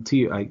 And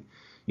to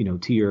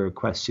your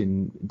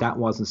question, that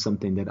wasn't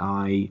something that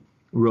I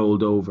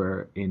rolled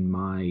over in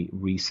my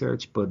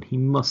research, but he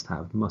must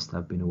have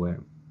been aware.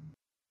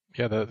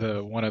 Yeah,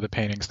 the one of the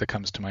paintings that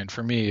comes to mind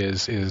for me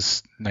is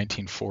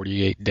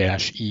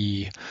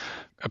 1948-E,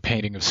 a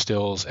painting of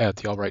stills at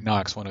the Albright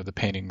Knox, one of the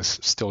paintings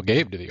Still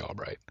gave to the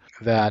Albright.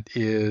 That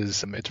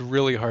is, it's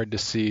really hard to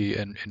see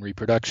in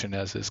reproduction,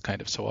 as is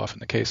kind of so often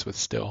the case with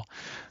Still,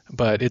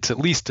 but it's at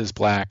least as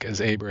black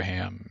as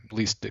Abraham, at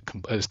least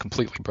as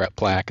completely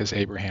black as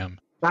Abraham.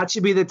 That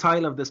should be the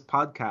title of this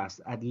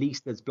podcast, At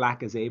Least As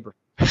Black as Abraham.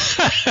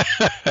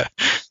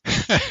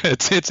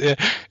 It'd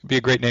be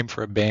a great name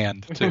for a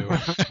band too,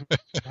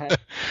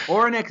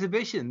 or an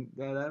exhibition.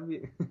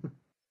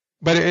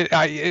 But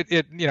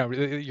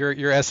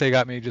your essay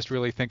got me just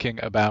really thinking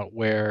about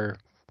where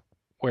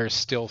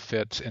Still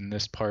fits in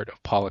this part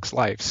of Pollock's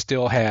life.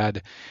 Still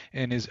had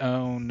in his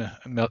own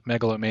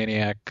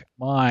megalomaniac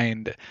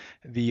mind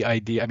the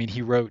idea. I mean,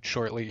 he wrote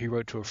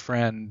to a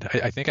friend.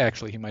 I think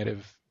actually he might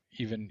have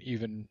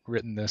even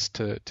written this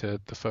to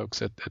the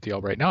folks at the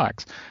Albright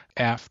Knox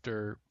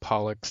after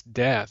Pollock's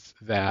death,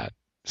 that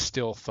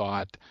Still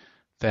thought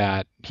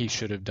that he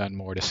should have done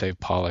more to save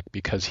Pollock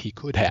because he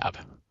could have.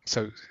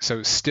 So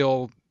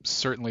Still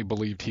certainly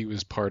believed he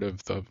was part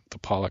of the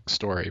Pollock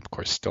story. Of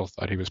course, Still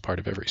thought he was part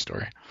of every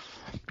story.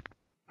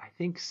 I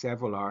think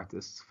several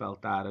artists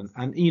felt that,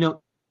 and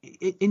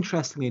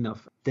interestingly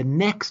enough,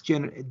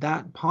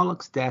 that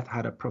Pollock's death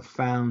had a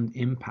profound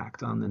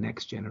impact on the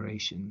next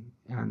generation,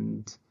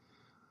 and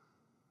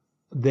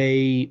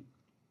it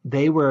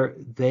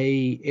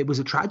was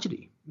a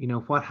tragedy.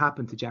 What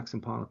happened to Jackson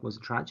Pollock was a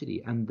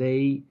tragedy, and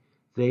they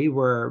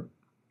were,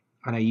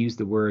 and I use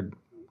the word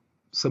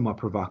somewhat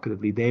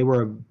provocatively, they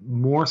were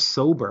more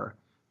sober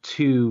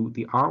to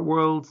the art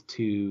world,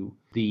 to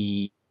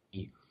the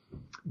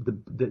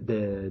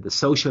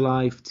social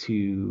life,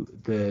 to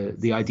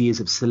the ideas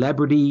of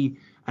celebrity,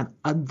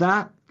 and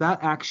that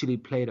actually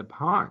played a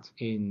part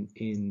in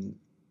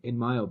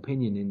my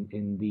opinion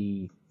in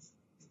the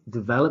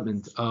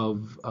development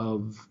of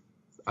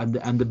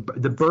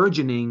the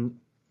burgeoning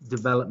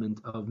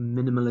development of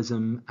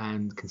minimalism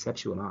and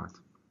conceptual art.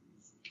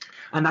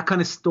 And that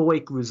kind of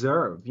stoic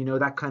reserve,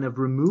 that kind of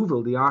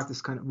removal, the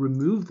artists kind of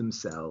remove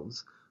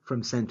themselves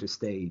from center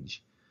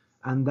stage.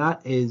 And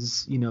that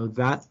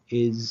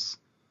is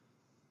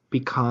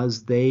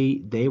because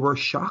they were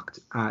shocked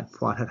at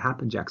what had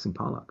happened to Jackson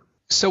Pollock.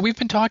 So we've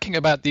been talking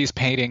about these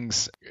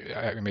paintings,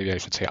 maybe I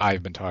should say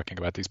I've been talking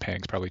about these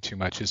paintings probably too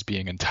much, as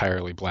being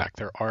entirely black.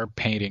 There are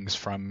paintings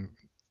from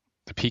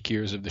the peak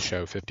years of the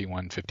show,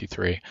 51,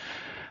 53,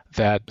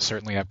 that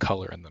certainly have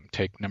color in them.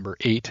 Take number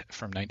 8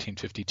 from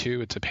 1952.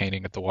 It's a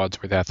painting at the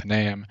Wadsworth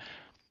Athenaeum,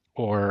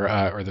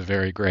 or the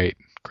very great,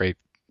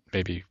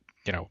 maybe,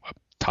 a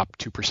top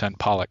 2%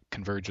 Pollock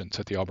Convergence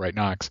at the Albright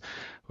Knox,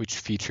 which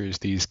features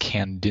these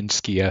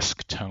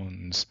Kandinsky-esque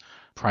tones,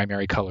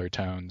 primary color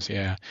tones.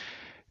 Yeah.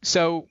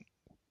 So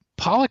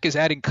Pollock is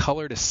adding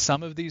color to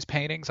some of these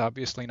paintings,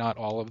 obviously not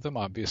all of them,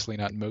 obviously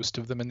not most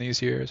of them in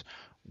these years.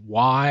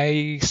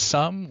 Why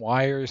some?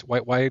 Why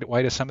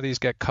do some of these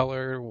get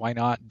color? Why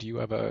not? Do you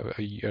have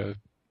an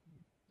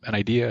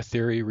idea, a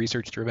theory,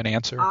 research-driven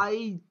answer?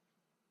 I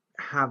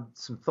have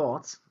some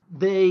thoughts.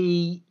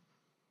 The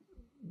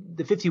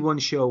 51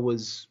 show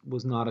was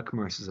not a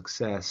commercial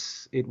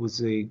success. It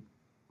was a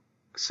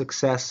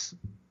success.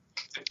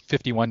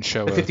 51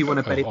 show the 51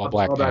 of all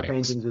black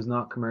paintings was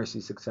not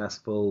commercially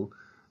successful.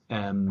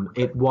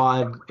 It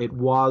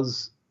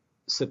was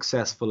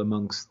successful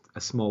amongst a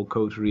small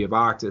coterie of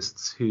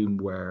artists whom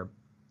were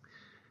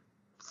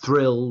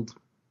thrilled,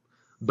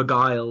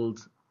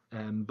 beguiled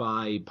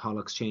by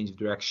Pollock's change of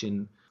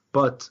direction.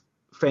 But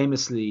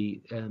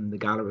famously, the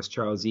gallerist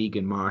Charles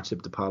Egan marched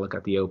up to Pollock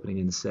at the opening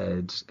and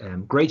said,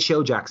 "Great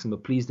show, Jackson,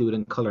 but please do it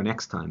in color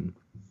next time."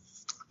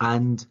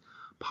 And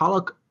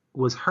Pollock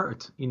was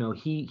hurt.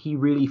 He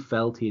really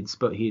felt he'd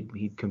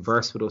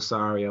conversed with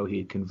Osorio, he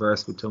had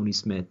conversed with Tony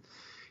Smith.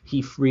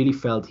 He really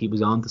felt he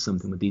was onto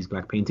something with these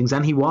black paintings,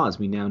 and he was.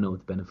 We now know with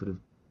the benefit of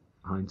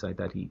hindsight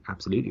that he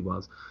absolutely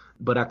was.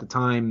 But at the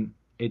time,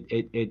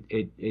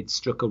 it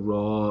struck a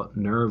raw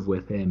nerve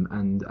with him,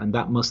 and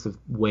that must have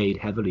weighed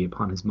heavily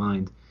upon his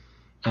mind.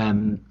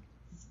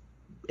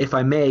 If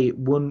I may,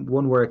 one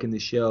work in the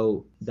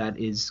show that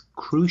is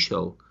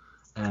crucial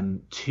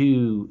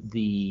to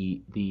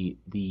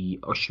the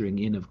ushering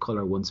in of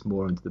color once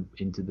more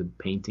into the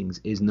paintings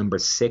is number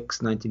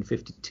 6,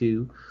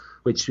 1952,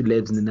 which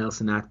lives in the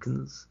Nelson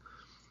Atkins,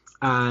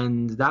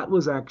 and that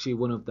was actually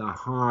one of the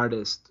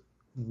hardest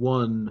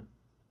won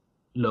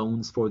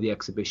loans for the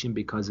exhibition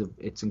because of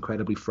it's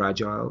incredibly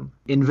fragile.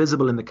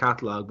 Invisible in the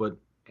catalogue, but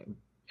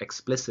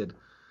explicit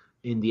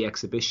in the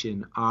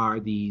exhibition,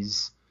 are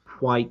these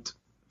white.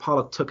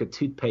 Pollock took a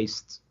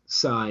toothpaste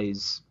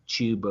size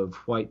tube of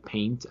white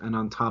paint, and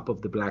on top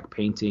of the black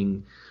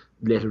painting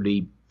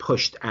literally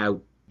pushed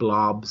out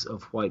blobs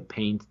of white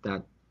paint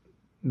that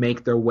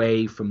make their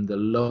way from the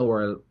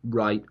lower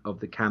right of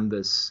the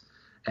canvas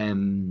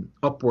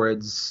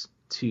upwards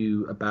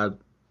to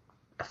about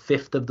a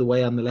fifth of the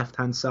way on the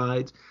left-hand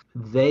side.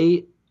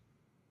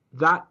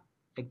 That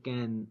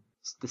again,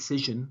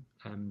 decision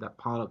that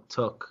Pollock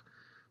took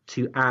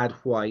to add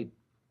white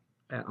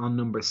on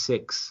number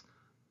 6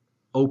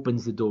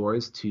 opens the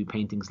doors to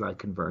paintings like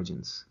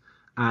Convergence.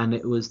 And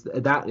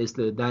that is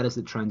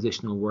the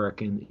transitional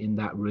work in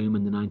that room,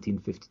 in the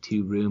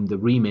 1952 room, the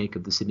remake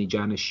of the Sidney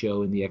Janis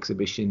show in the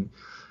exhibition,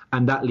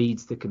 and that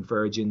leads to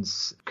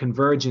Convergence.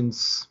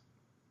 Convergence,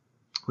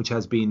 which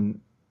has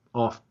been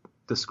oft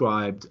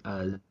described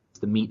as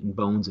the meat and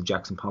bones of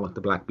Jackson Pollock,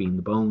 the black being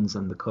the bones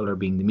and the colour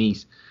being the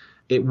meat.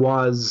 It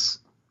was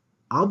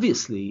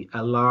obviously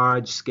a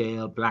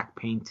large-scale black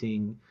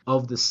painting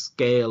of the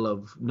scale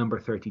of number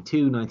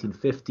 32,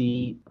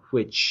 1950,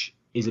 which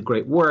is a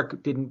great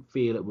work. Didn't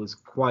feel it was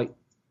quite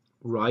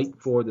right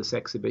for this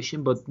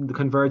exhibition, but the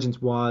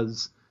Convergence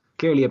was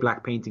clearly a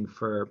black painting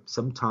for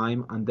some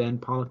time, and then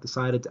Pollock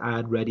decided to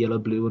add red, yellow,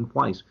 blue, and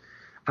white.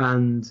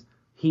 And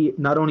he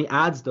not only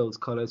adds those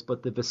colours,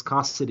 but the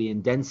viscosity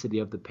and density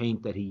of the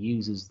paint that he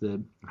uses,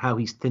 how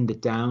he's thinned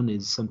it down,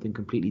 is something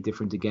completely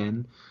different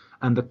again.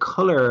 And the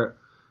colour,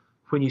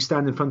 when you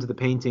stand in front of the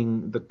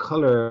painting, the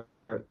colour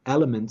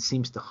element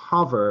seems to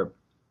hover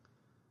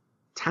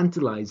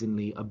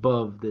tantalizingly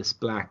above this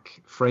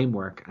black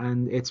framework,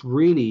 and it's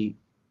really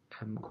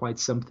quite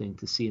something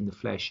to see in the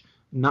flesh,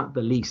 not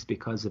the least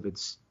because of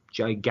its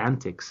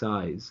gigantic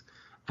size,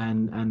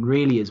 and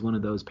really is one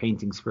of those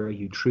paintings where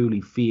you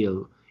truly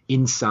feel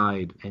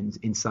inside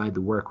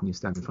the work when you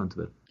stand in front of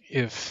it.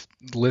 If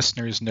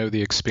listeners know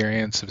the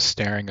experience of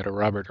staring at a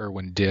Robert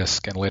Irwin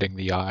disc and letting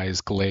the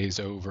eyes glaze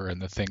over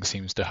and the thing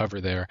seems to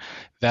hover there,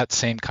 that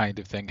same kind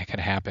of thing can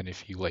happen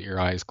if you let your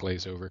eyes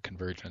glaze over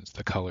Convergence.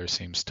 The color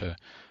seems to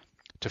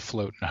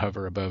float and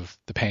hover above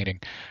the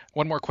painting.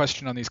 One more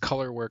question on these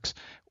color works.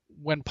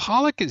 When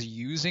Pollock is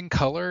using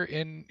color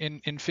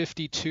in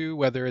 52,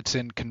 whether it's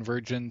in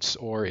Convergence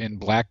or in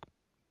Black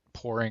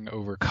Pouring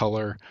Over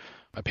Color,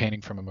 a painting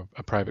from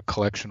a private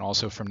collection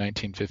also from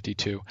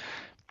 1952,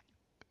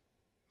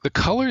 the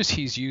colors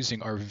he's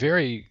using are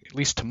very, at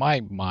least to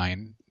my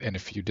mind, and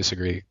if you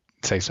disagree,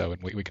 say so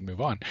and we can move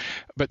on,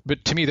 but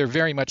to me they're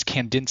very much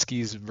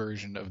Kandinsky's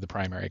version of the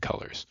primary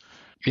colors.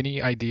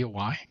 Any idea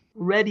why?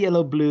 Red,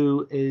 yellow,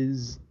 blue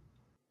is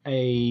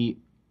a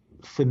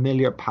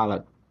familiar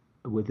palette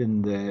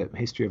within the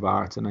history of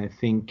art, and I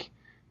think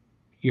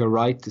you're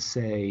right to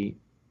say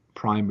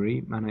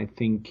primary, and I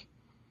think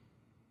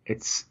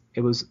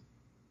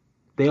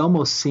they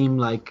almost seem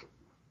like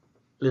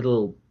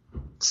little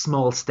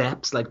small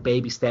steps, like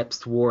baby steps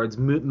towards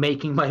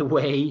making my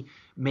way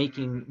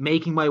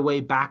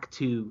back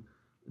to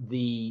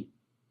the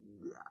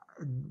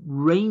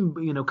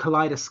rainbow,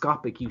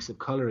 kaleidoscopic use of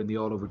color in the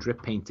all over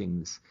drip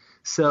paintings.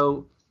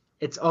 So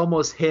it's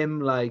almost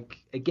him,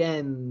 like,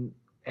 again,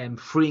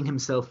 freeing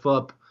himself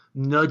up,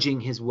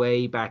 nudging his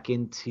way back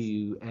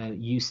into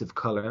use of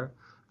color,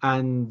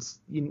 and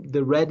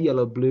the red,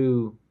 yellow,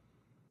 blue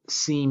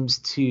seems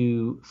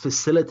to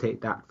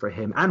facilitate that for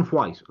him, and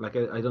white. Like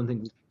I don't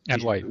think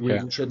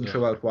we shouldn't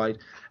throw out white.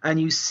 And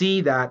you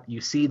see that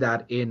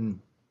in,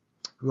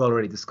 we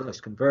already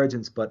discussed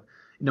Convergence, but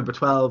number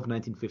 12,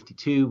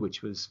 1952,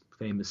 which was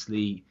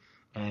famously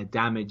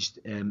damaged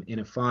in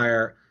a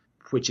fire,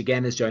 which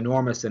again is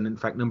ginormous. And in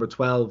fact, number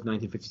 12,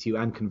 1952,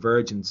 and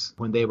Convergence,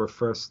 when they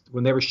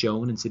were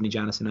shown in Sidney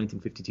Janis in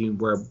 1952,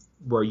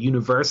 were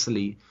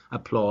universally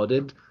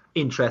applauded.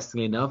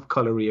 Interestingly enough,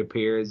 color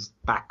reappears,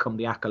 back come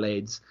the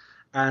accolades.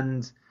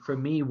 And for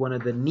me, one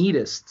of the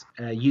neatest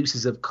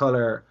uses of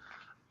color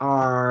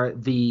are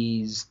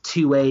these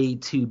 2A,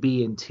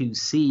 2B, and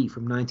 2C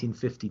from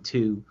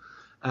 1952.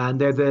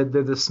 And they're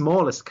the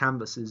smallest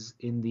canvases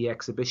in the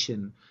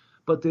exhibition.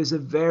 But there's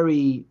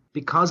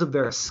because of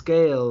their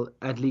scale,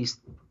 at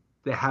least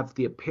they have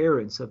the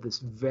appearance of this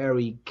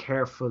very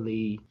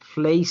carefully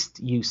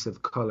placed use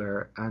of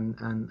color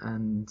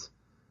and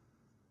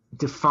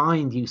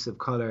defined use of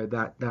color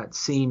that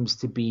seems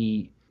to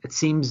be, it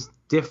seems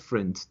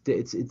different.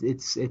 It's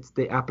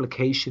the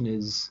application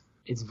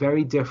it's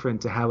very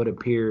different to how it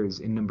appears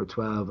in number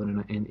 12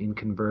 and in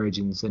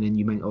Convergence, and then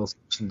you might also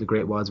mention the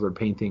Great Wadsworth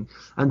painting.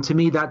 And to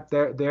me, that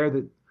they're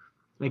the,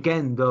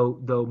 again,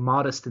 though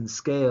modest in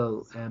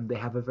scale, they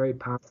have a very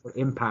powerful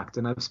impact.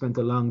 And I've spent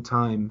a long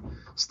time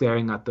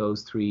staring at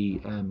those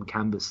three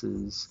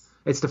canvases.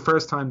 It's the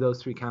first time those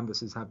three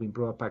canvases have been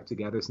brought back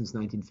together since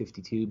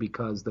 1952,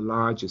 because the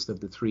largest of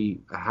the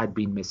three had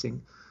been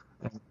missing.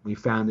 We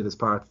found it as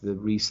part of the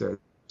research,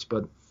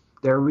 but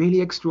they're really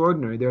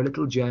extraordinary. They're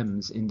little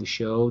gems in the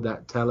show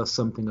that tell us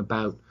something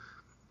about,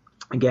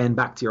 again,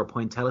 back to your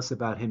point, tell us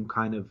about him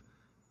kind of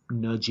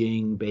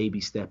nudging,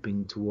 baby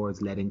stepping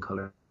towards letting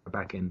color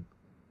back in.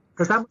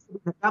 Because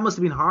that must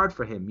have been hard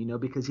for him,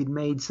 because he'd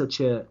made such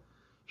a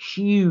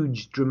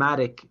huge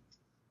dramatic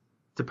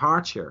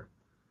departure.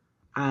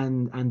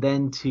 and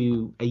then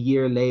to a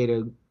year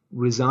later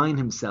resign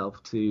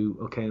himself to,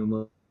 okay,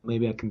 well,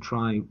 maybe I can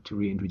try to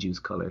reintroduce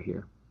color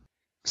here.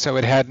 So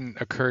it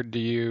hadn't occurred to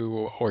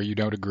you, or you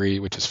don't agree,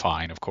 which is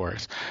fine, of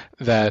course,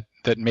 that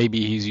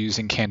maybe he's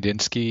using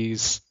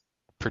Kandinsky's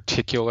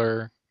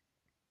particular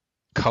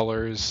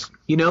colors.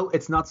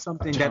 It's not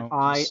something that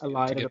I to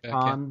alighted get back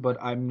upon, in. but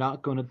I'm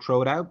not going to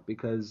throw it out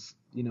because,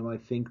 I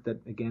think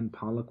that, again,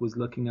 Pollock was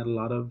looking at a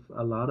lot of,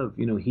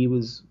 he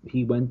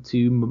went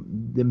to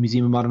the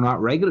Museum of Modern Art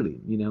regularly,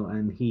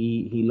 and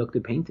he looked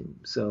at painting.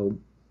 So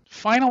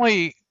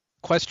Finally,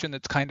 question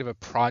that's kind of a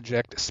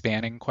project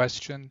spanning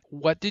question.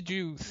 What did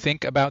you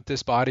think about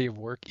this body of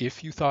work,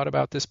 if you thought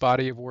about this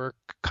body of work,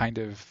 kind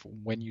of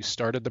when you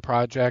started the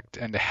project,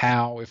 and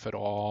how, if at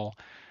all,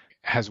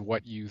 has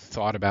what you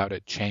thought about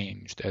it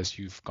changed as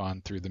you've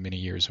gone through the many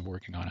years of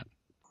working on it?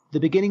 The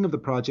beginning of the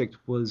project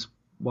was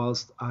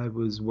whilst I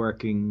was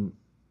working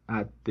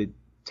at the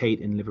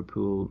Tate in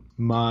Liverpool.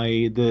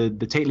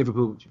 The Tate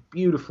Liverpool,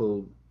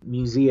 beautiful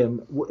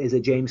museum, is a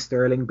James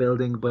Stirling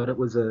building, but it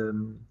was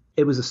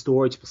a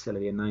storage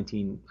facility, a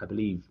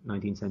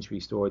 19th century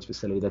storage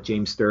facility that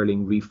James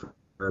Stirling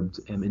refurbed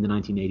in the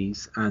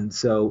 1980s. And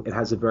so it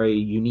has a very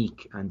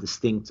unique and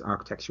distinct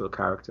architectural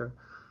character.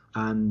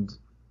 And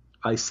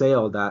I say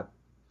all that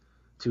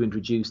to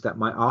introduce that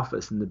my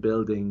office in the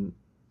building,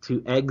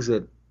 to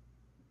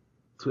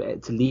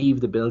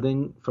leave the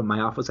building from my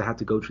office, I had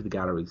to go through the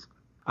galleries.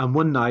 And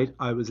one night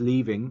I was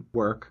leaving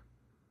work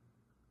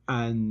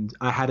and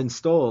I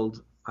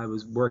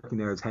was working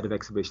there as head of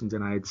exhibitions,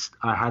 and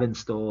I had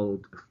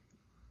installed,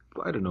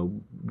 I don't know,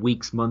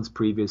 weeks, months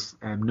previous,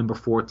 number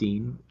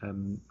 14,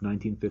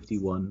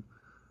 1951,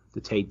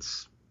 the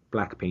Tate's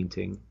black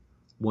painting,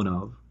 one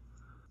of,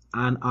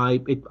 and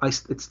it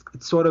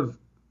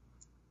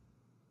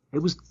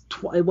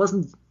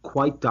wasn't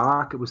quite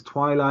dark, it was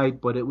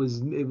twilight, but there was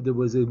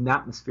an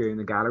atmosphere in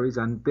the galleries,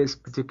 and this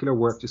particular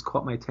work just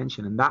caught my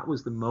attention, and that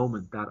was the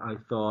moment that I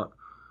thought,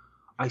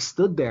 I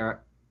stood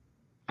there,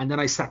 and then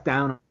I sat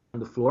down on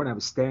the floor and I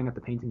was staring at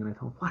the painting, and I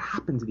thought, what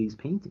happened to these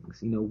paintings?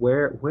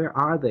 Where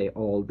are they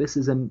all? This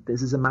is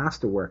a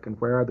masterwork, and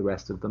where are the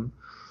rest of them?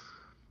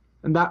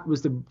 And that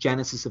was the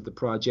genesis of the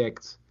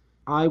project.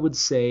 I would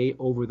say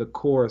over the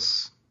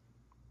course,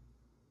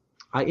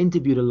 I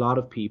interviewed a lot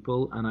of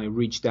people, and I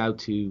reached out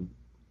to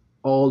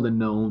all the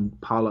known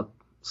Pollock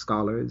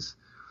scholars,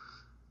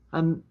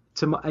 and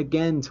to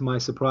my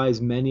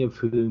surprise, many of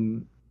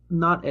whom,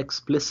 not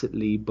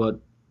explicitly, but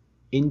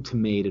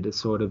intimated a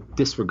sort of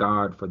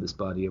disregard for this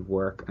body of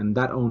work, and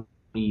that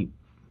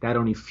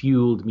only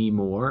fueled me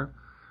more.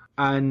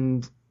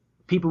 And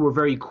people were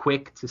very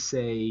quick to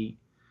say,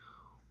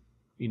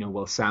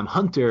 well, Sam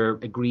Hunter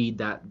agreed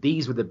that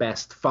these were the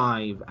best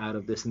 5 out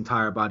of this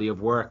entire body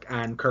of work,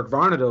 and Kirk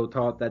Varnado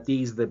thought that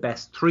these are the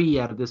best 3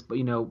 out of this, but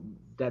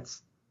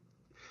that's,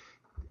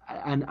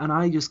 and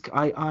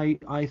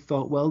I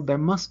thought, well, there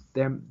must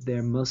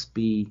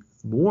be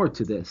more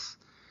to this.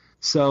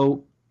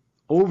 So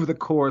over the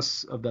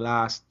course of the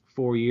last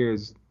 4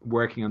 years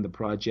working on the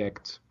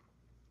project,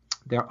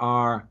 there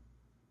are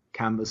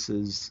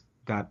canvases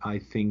that I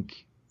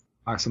think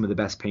are some of the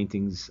best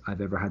paintings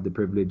I've ever had the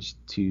privilege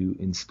to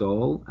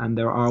install. And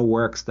there are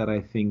works that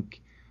I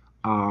think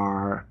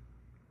are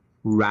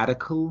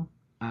radical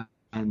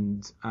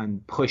and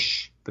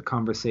push the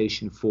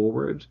conversation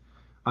forward.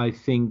 I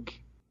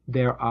think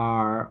there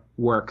are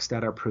works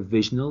that are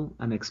provisional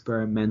and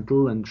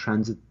experimental and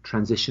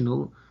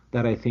transitional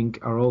that I think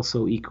are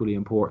also equally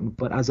important.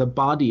 But as a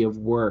body of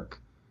work,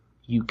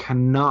 you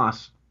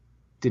cannot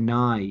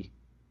deny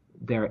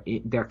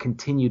their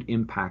continued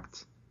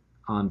impact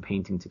on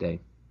painting today.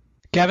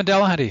 Gavin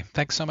Delahunty,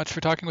 thanks so much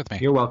for talking with me.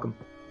 You're welcome.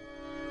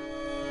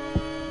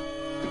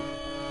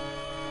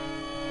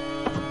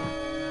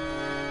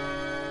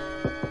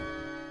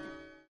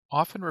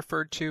 Often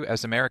referred to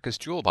as America's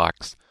Jewel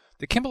Box,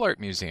 the Kimball Art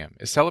Museum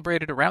is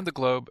celebrated around the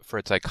globe for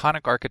its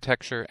iconic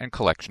architecture and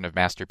collection of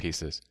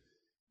masterpieces.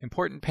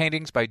 Important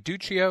paintings by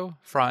Duccio,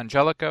 Fra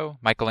Angelico,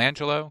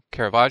 Michelangelo,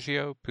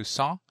 Caravaggio,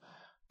 Poussin,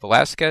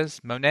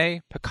 Velázquez,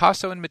 Monet,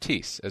 Picasso, and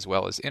Matisse, as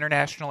well as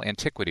international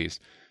antiquities,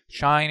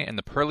 shine in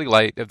the pearly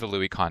light of the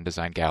Louis Kahn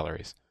Design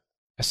Galleries.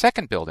 A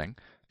second building,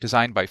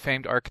 designed by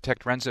famed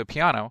architect Renzo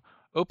Piano,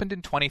 opened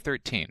in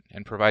 2013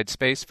 and provides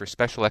space for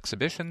special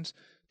exhibitions,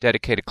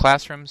 dedicated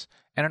classrooms,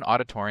 and an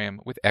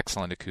auditorium with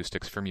excellent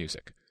acoustics for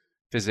music.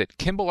 Visit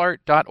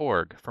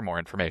kimballart.org for more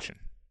information.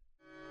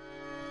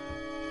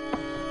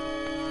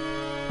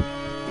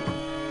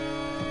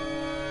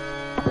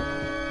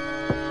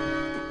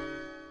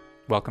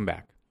 Welcome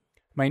back.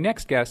 My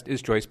next guest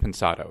is Joyce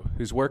Pensato,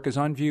 whose work is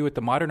on view at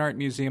the Modern Art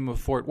Museum of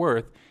Fort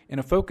Worth in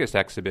a Focus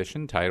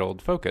exhibition titled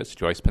Focus,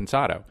 Joyce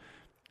Pensato.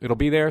 It'll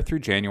be there through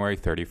January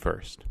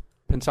 31st.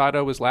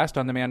 Pensato was last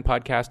on the Man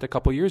podcast a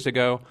couple years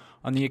ago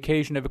on the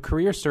occasion of a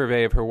career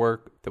survey of her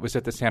work that was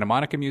at the Santa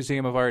Monica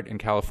Museum of Art in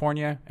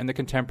California and the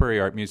Contemporary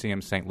Art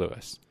Museum St.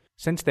 Louis.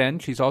 Since then,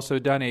 she's also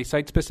done a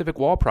site-specific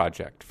wall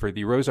project for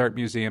the Rose Art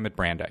Museum at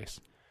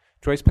Brandeis.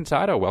 Joyce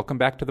Pensato, welcome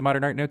back to the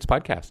Modern Art Notes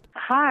podcast.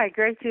 Hi,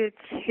 great to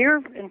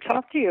hear and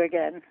talk to you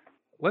again.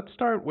 Let's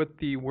start with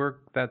the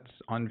work that's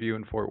on view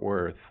in Fort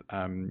Worth.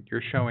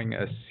 You're showing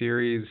a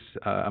series,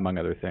 among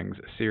other things,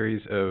 a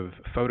series of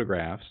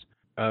photographs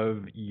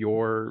of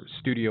your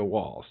studio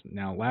walls.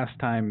 Now, last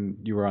time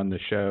you were on the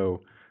show,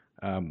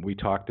 we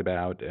talked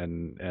about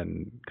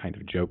and kind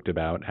of joked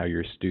about how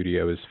your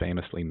studio is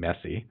famously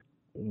messy.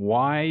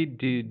 Why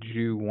did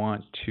you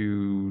want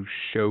to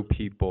show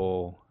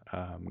people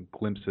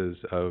glimpses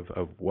of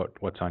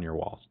what's on your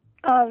walls?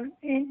 A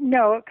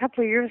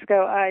couple of years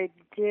ago, I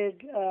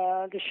did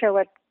the show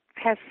at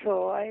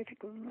Pestle. I think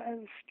it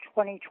was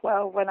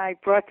 2012 when I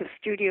brought the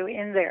studio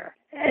in there,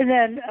 and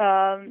then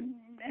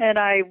and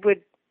I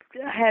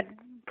had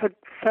put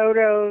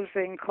photos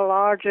and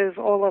collages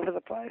all over the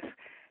place.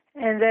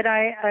 And then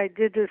I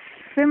did this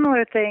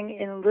similar thing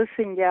in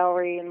Listen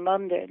Gallery in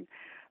London,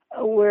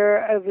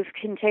 where I was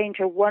contained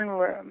to one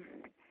room.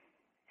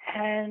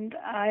 And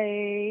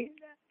I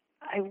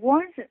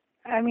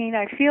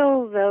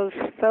feel those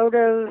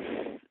photos,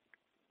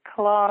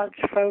 collage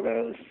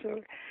photos,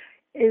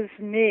 is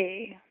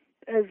me,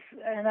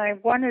 and I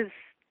wanted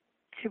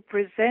to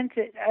present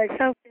it. I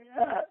felt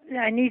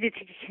I needed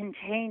to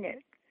contain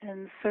it,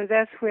 and so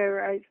that's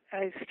where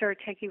I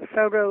started taking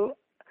photos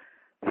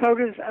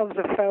of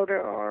the photo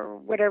or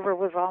whatever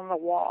was on the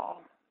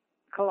wall,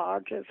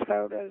 collages,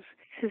 photos,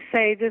 to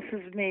say this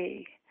is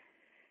me.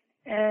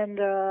 And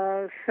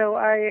so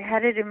I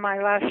had it in my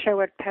last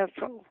show at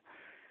Pestle,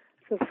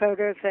 the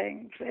photo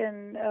things,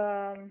 and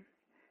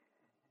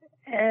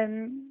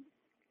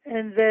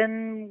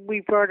then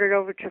we brought it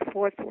over to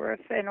Fort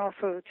Worth and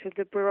also to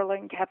the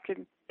Berlin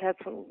Captain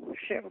Pestle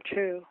show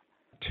too.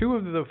 Two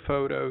of the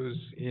photos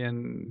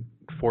in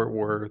Fort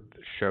Worth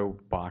show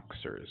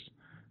boxers.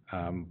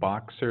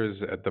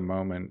 Boxers at the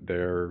moment,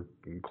 their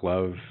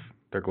glove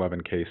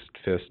encased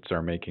fists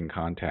are making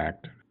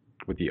contact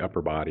with the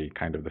upper body,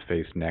 kind of the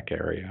face neck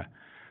area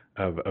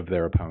of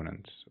their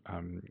opponents.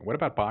 What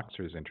about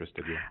boxers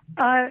interested you?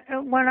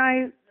 When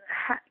I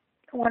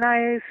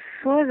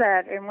saw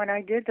that and when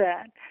I did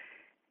that,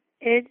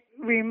 it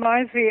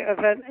reminds me of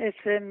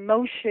it's a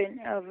motion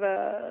of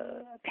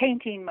a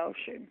painting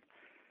motion.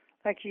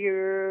 Like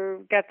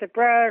you got the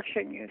brush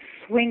and you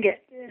swing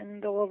it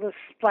and all the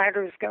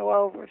splatters go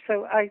over.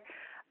 So I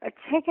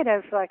take it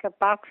as like a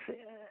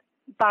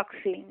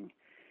boxing,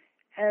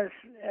 as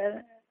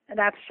an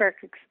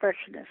abstract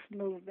expressionist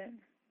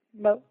movement.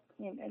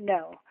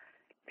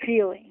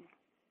 Feeling.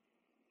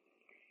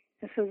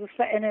 And so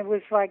it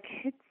was like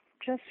hit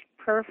just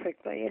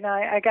perfectly. And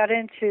I got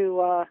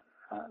into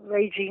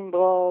Raging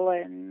Bull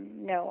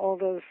and all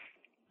those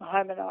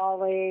Muhammad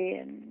Ali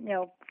and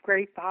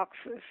great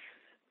boxers.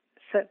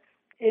 So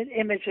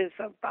images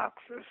of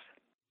boxers.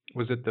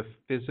 Was it the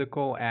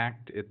physical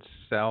act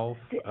itself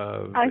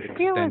of I extending?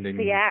 feel it's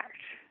the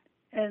act,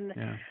 and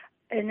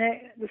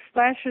the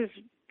splashes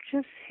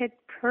just hit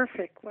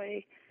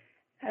perfectly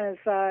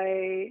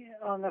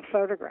on the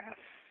photographs.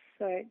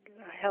 So I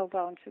held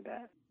on to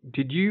that.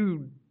 Did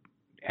you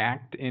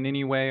act in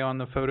any way on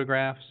the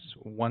photographs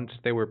once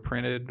they were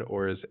printed,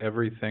 or is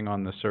everything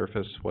on the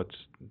surface what's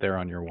there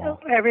on your wall?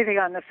 Everything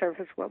on the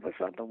surface what was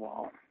on the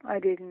wall. I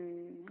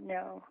didn't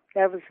know.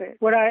 That was it.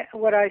 What I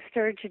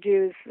started to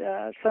do is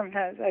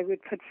sometimes I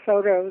would put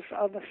photos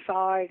on the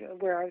side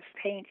where I was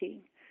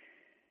painting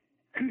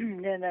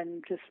and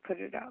then just put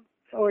it up.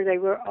 Or they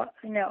were,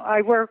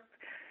 I work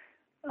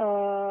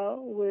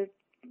with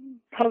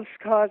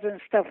postcards and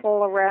stuff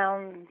all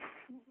around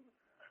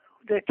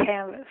the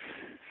canvas,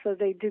 so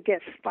they do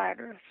get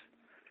splatters.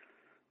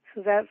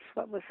 So that's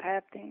what was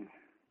happening.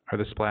 Are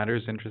the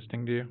splatters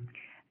interesting to you?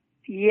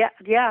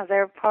 Yeah,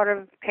 they're part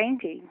of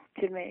painting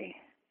to me.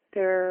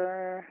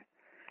 They're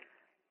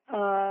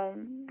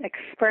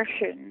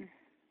expression.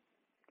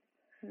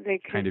 They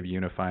kind of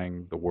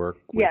unifying the work.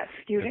 Yes,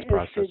 its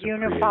process it's of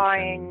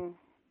unifying. Creation.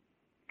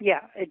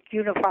 Yeah, it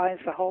unifies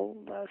the whole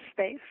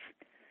space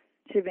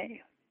to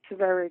me. It's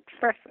very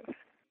expressive.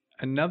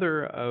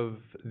 Another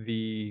of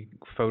the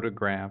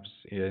photographs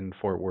in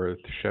Fort Worth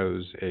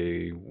shows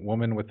a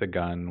woman with the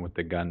gun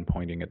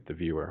pointing at the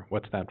viewer.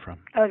 What's that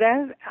from? Oh,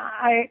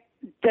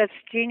 that's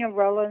Gina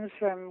Rollins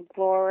from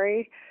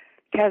Glory,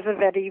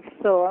 Cassavetes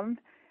film,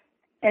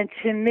 and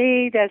to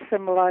me that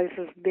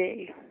symbolizes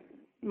me,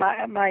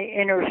 my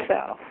inner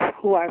self,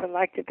 who I would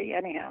like to be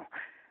anyhow.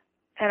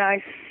 And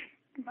I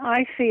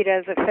see it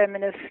as a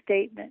feminist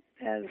statement,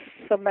 as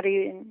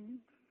somebody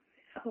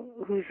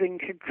who's in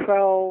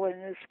control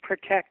and is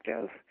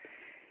protective,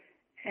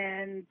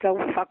 and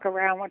don't fuck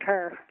around with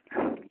her,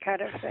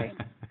 kind of thing.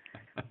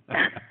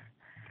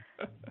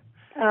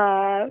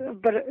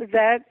 But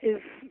that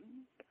is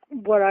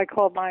what I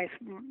call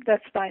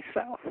that's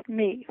myself,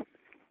 me,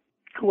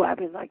 who I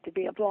would like to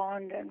be, a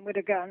blonde and with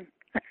a gun.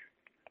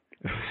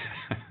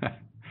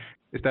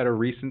 Is that a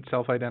recent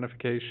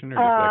self-identification, or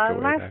does that go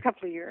way last back?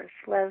 Couple of years,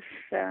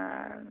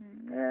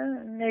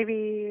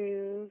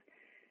 maybe.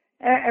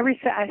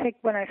 I think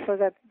when I saw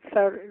that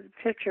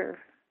picture,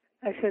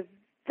 I said,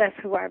 that's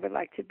who I would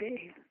like to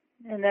be.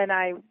 And then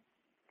I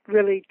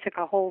really took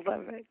a hold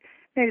of it.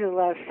 Maybe the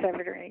last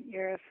 7 or 8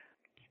 years.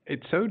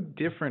 It's so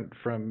different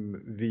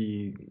from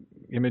the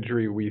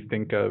imagery we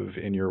think of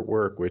in your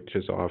work, which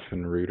is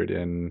often rooted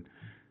in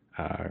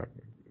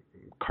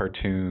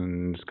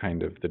cartoons,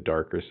 kind of the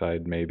darker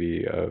side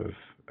maybe of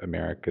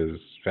America's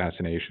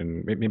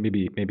fascination.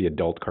 Maybe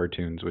adult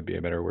cartoons would be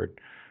a better word.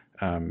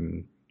 I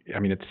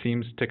mean, it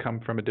seems to come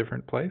from a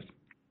different place.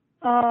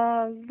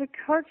 The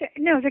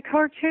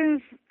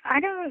cartoons. I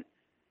don't.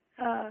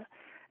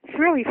 It's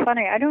really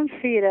funny. I don't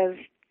see it as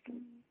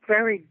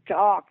very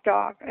dark.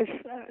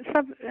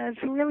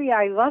 It's really,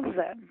 I love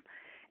them,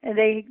 and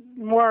the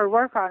more I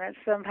work on it,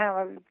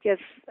 somehow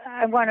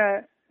I want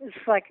to.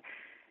 It's like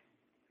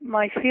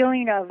my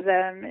feeling of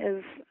them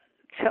is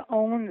to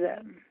own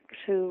them,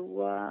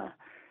 to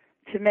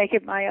make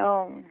it my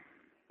own.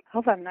 I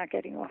hope I'm not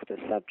getting off the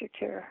subject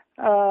here.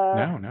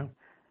 No.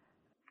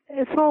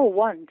 It's all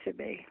one to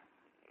me.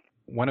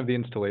 One of the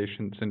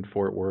installations in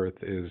Fort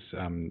Worth is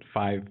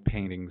 5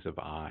 paintings of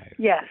eyes.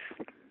 Yes.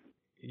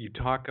 You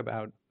talk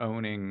about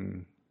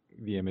owning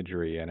the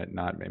imagery and it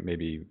not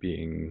maybe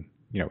being,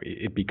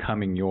 it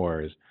becoming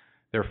yours.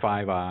 There are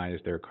 5 eyes,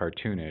 they're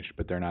cartoonish,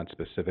 but they're not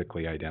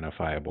specifically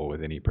identifiable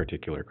with any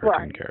particular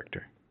cartoon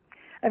character.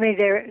 I mean,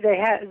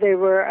 they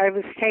were. I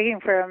was taking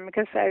from,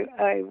 because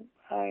I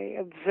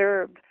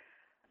observed.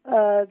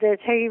 They're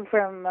taken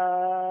from,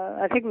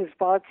 I think it was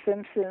Bart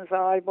Simpson's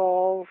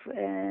eyeballs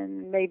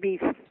and maybe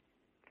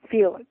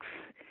Felix.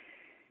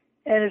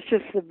 And it's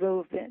just the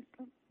movement.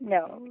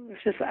 No,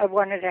 it's just I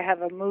wanted to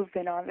have a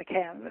movement on the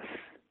canvas.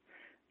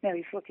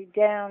 He's looking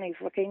down,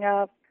 he's looking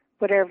up,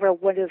 whatever,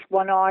 when his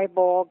one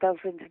eyeball goes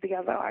into the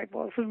other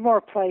eyeball. It's more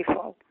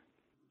playful.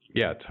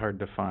 Yeah, it's hard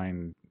to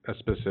find a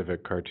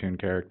specific cartoon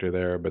character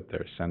there, but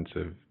their sense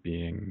of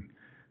being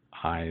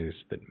eyes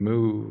that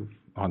move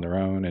on their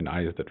own and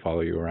eyes that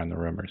follow you around the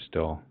room are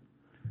still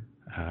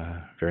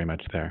very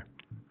much there.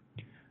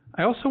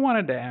 I also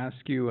wanted to ask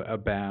you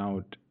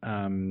about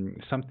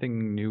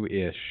something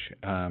new-ish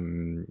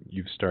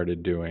you've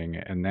started doing,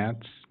 and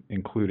that's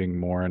including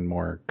more and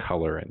more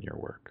color in your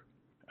work.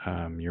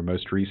 Your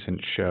most recent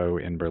show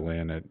in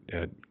Berlin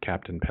at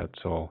Captain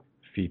Petzel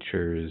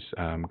features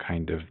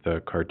kind of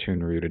the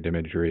cartoon-rooted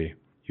imagery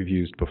you've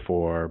used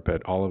before,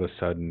 but all of a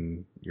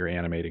sudden you're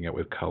animating it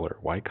with color.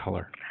 Why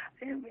color?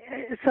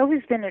 It's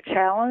always been a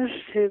challenge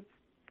to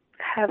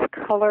have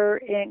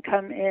color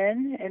come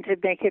in and to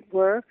make it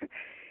work.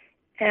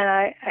 And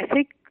I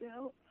think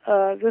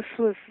this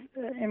was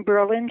in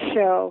Berlin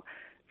show,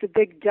 the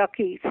big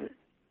ducky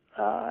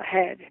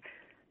head.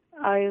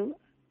 I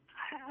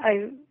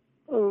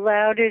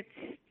allowed it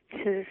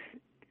to.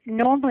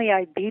 Normally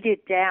I beat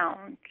it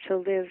down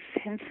till there's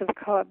hints of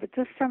color, but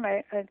this time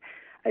I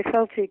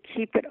felt to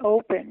keep it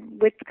open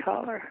with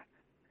color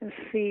and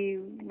see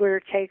where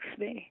it takes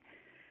me.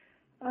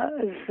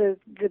 Is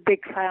the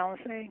big clown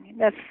thing.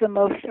 That's the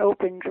most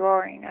open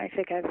drawing I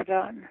think I've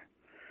done.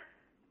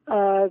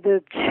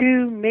 The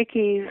 2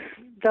 Mickeys,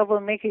 double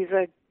Mickeys,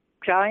 are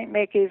giant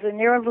Mickeys, and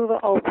they're a little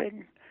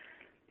open.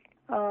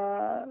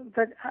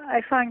 But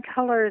I find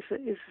colors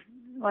is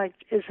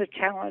a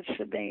challenge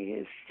to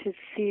me, is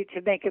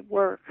to make it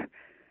work,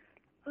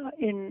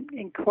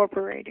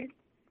 incorporated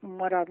in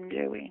what I'm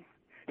doing.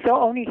 So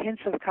only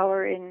hints of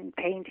color in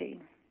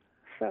painting.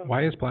 So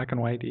why is black and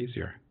white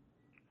easier?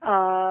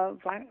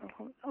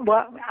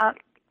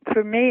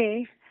 For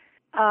me,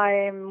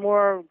 I'm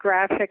more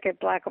graphic at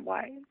black and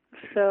white,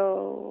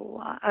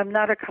 so I'm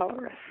not a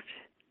colorist.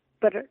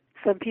 But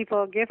some people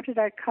are gifted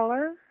at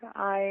color.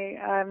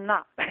 I'm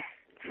not.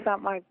 It's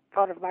not my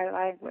part of my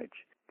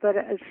language. But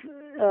it's,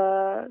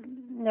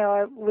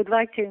 I would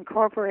like to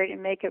incorporate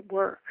and make it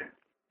work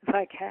if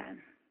I can.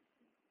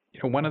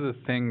 One of the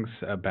things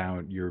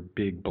about your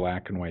big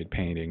black and white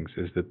paintings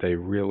is that they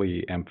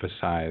really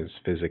emphasize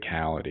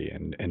physicality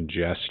and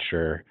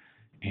gesture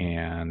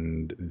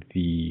and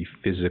the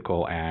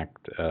physical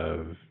act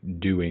of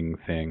doing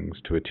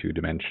things to a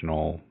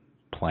 2-dimensional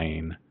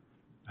plane.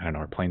 I don't know,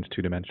 are planes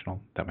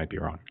 2-dimensional? That might be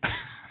wrong.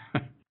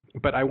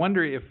 But I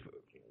wonder if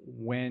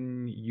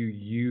when you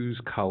use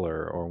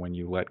color or when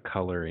you let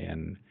color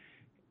in,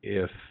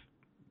 if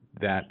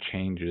that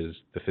changes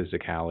the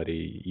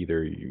physicality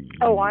either you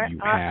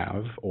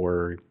have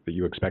or that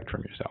you expect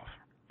from yourself.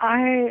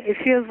 It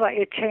feels like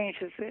it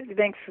changes. It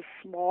makes it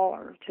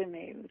smaller to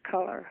me, the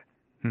color.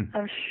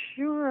 I'm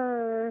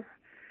sure,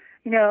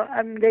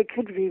 they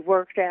could be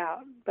worked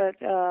out, but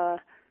to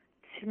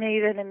me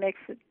then it makes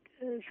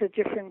it's a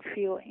different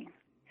feeling.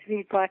 To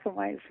me, black and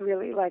white is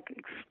really like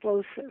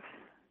explosive.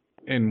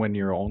 And when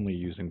you're only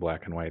using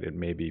black and white, it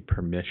may be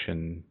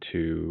permission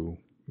to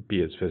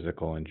be as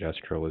physical and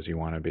gestural as you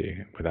want to be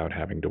without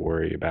having to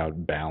worry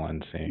about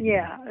balancing.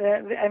 Yeah,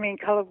 I mean,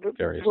 color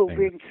will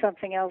bring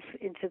something else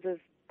into the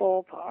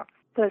ballpark.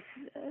 But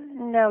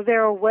no,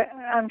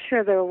 I'm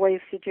sure there are ways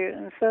to do it,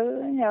 and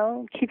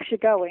so keeps you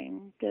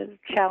going. The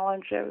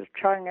challenge of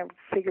trying to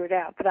figure it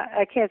out, but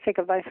I can't think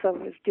of myself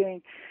as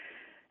doing.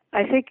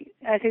 I think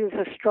it's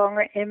a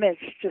stronger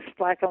image, just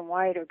black and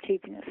white, or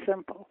keeping it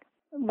simple.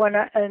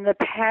 in the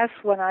past,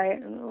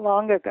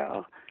 long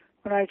ago,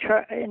 when I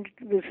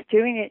was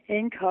doing it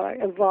in color,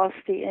 it lost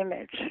the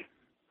image.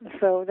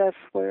 So that's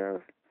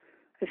where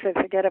I said,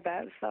 forget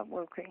about it, stop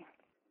working.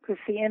 Because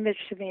the image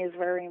to me is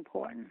very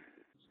important.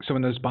 So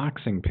in those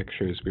boxing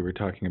pictures we were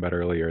talking about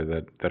earlier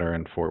that are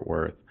in Fort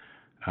Worth,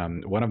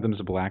 one of them is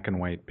a black and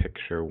white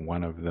picture.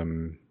 One of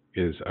them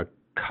is a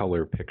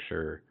color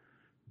picture,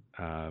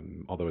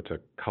 although it's a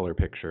color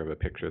picture of a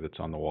picture that's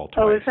on the wall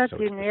twice. Oh, is that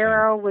De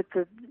Niro with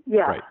the,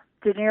 yeah, right.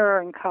 De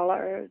Niro in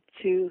color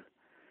to,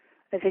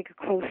 I think, a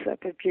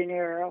close-up of De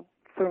Niro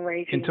from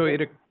Raging. And so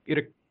it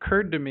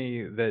occurred to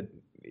me that,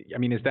 I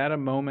mean, is that a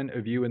moment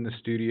of you in the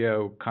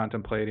studio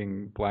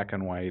contemplating black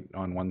and white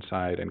on one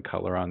side and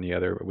color on the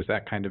other? Was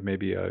that kind of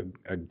maybe a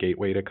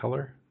gateway to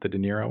color, the De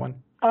Niro one?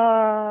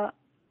 I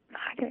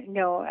don't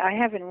know. I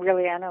haven't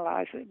really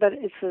analyzed it, but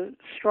it's a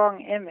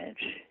strong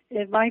image.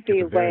 It might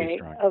be a way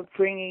of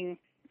bringing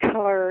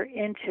color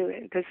into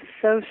it because it's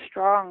so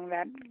strong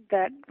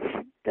that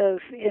those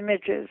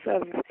images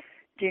of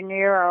De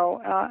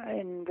Niro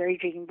in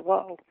Raging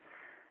Bull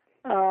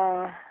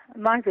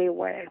might be a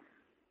way.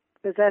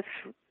 Because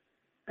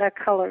that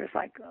color is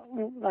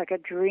like a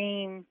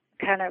dream,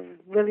 kind of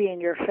really in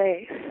your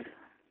face.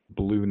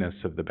 Blueness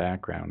of the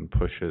background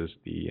pushes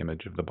the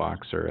image of the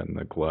boxer and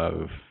the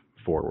glove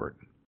forward.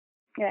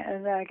 Yeah,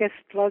 and I guess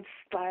blood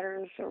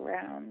splatters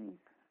around.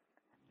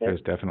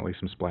 There's definitely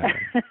some splattering.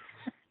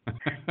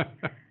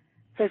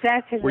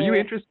 Were you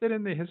interested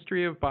in the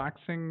history of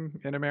boxing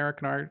in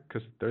American art?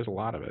 Because there's a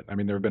lot of it. I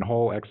mean, there have been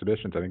whole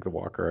exhibitions. I think the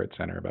Walker Art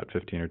Center about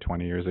 15 or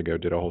 20 years ago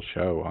did a whole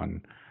show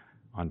on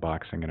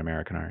boxing in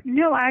American art.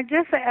 No, I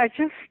just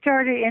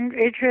started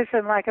interest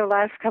in like the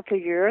last couple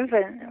of years,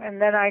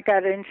 and then I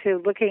got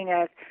into looking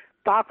at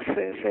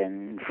boxes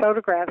and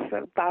photographs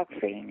of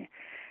boxing,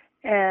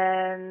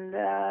 and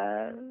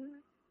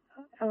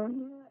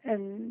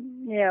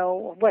you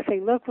know what they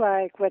look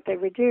like, what they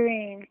were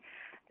doing.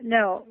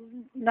 No,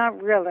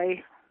 not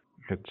really.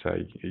 It's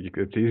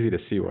easy to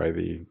see why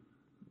the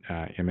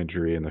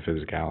imagery and the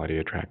physicality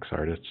attracts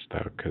artists,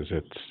 though, because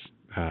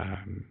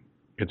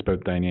it's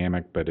both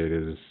dynamic, but it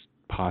is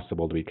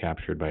possible to be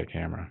captured by a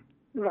camera.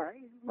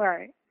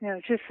 Right. You know,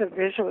 just a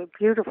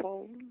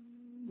beautiful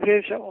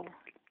visual.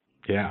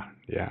 Yeah.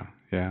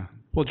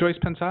 Well, Joyce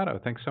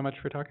Pensato, thanks so much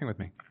for talking with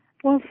me.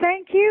 Well,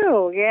 thank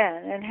you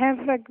again, and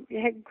have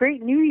a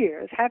great New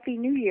Year's. Happy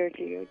New Year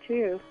to you,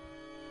 too.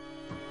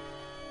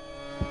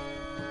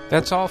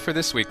 That's all for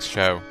this week's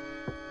show.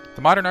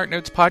 The Modern Art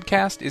Notes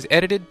podcast is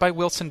edited by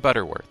Wilson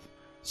Butterworth.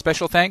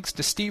 Special thanks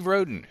to Steve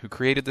Roden, who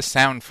created the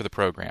sound for the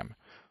program.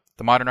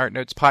 The Modern Art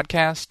Notes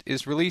podcast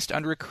is released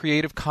under a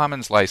Creative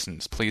Commons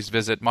license. Please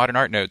visit Modern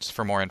Art Notes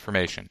for more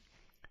information.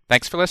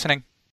 Thanks for listening.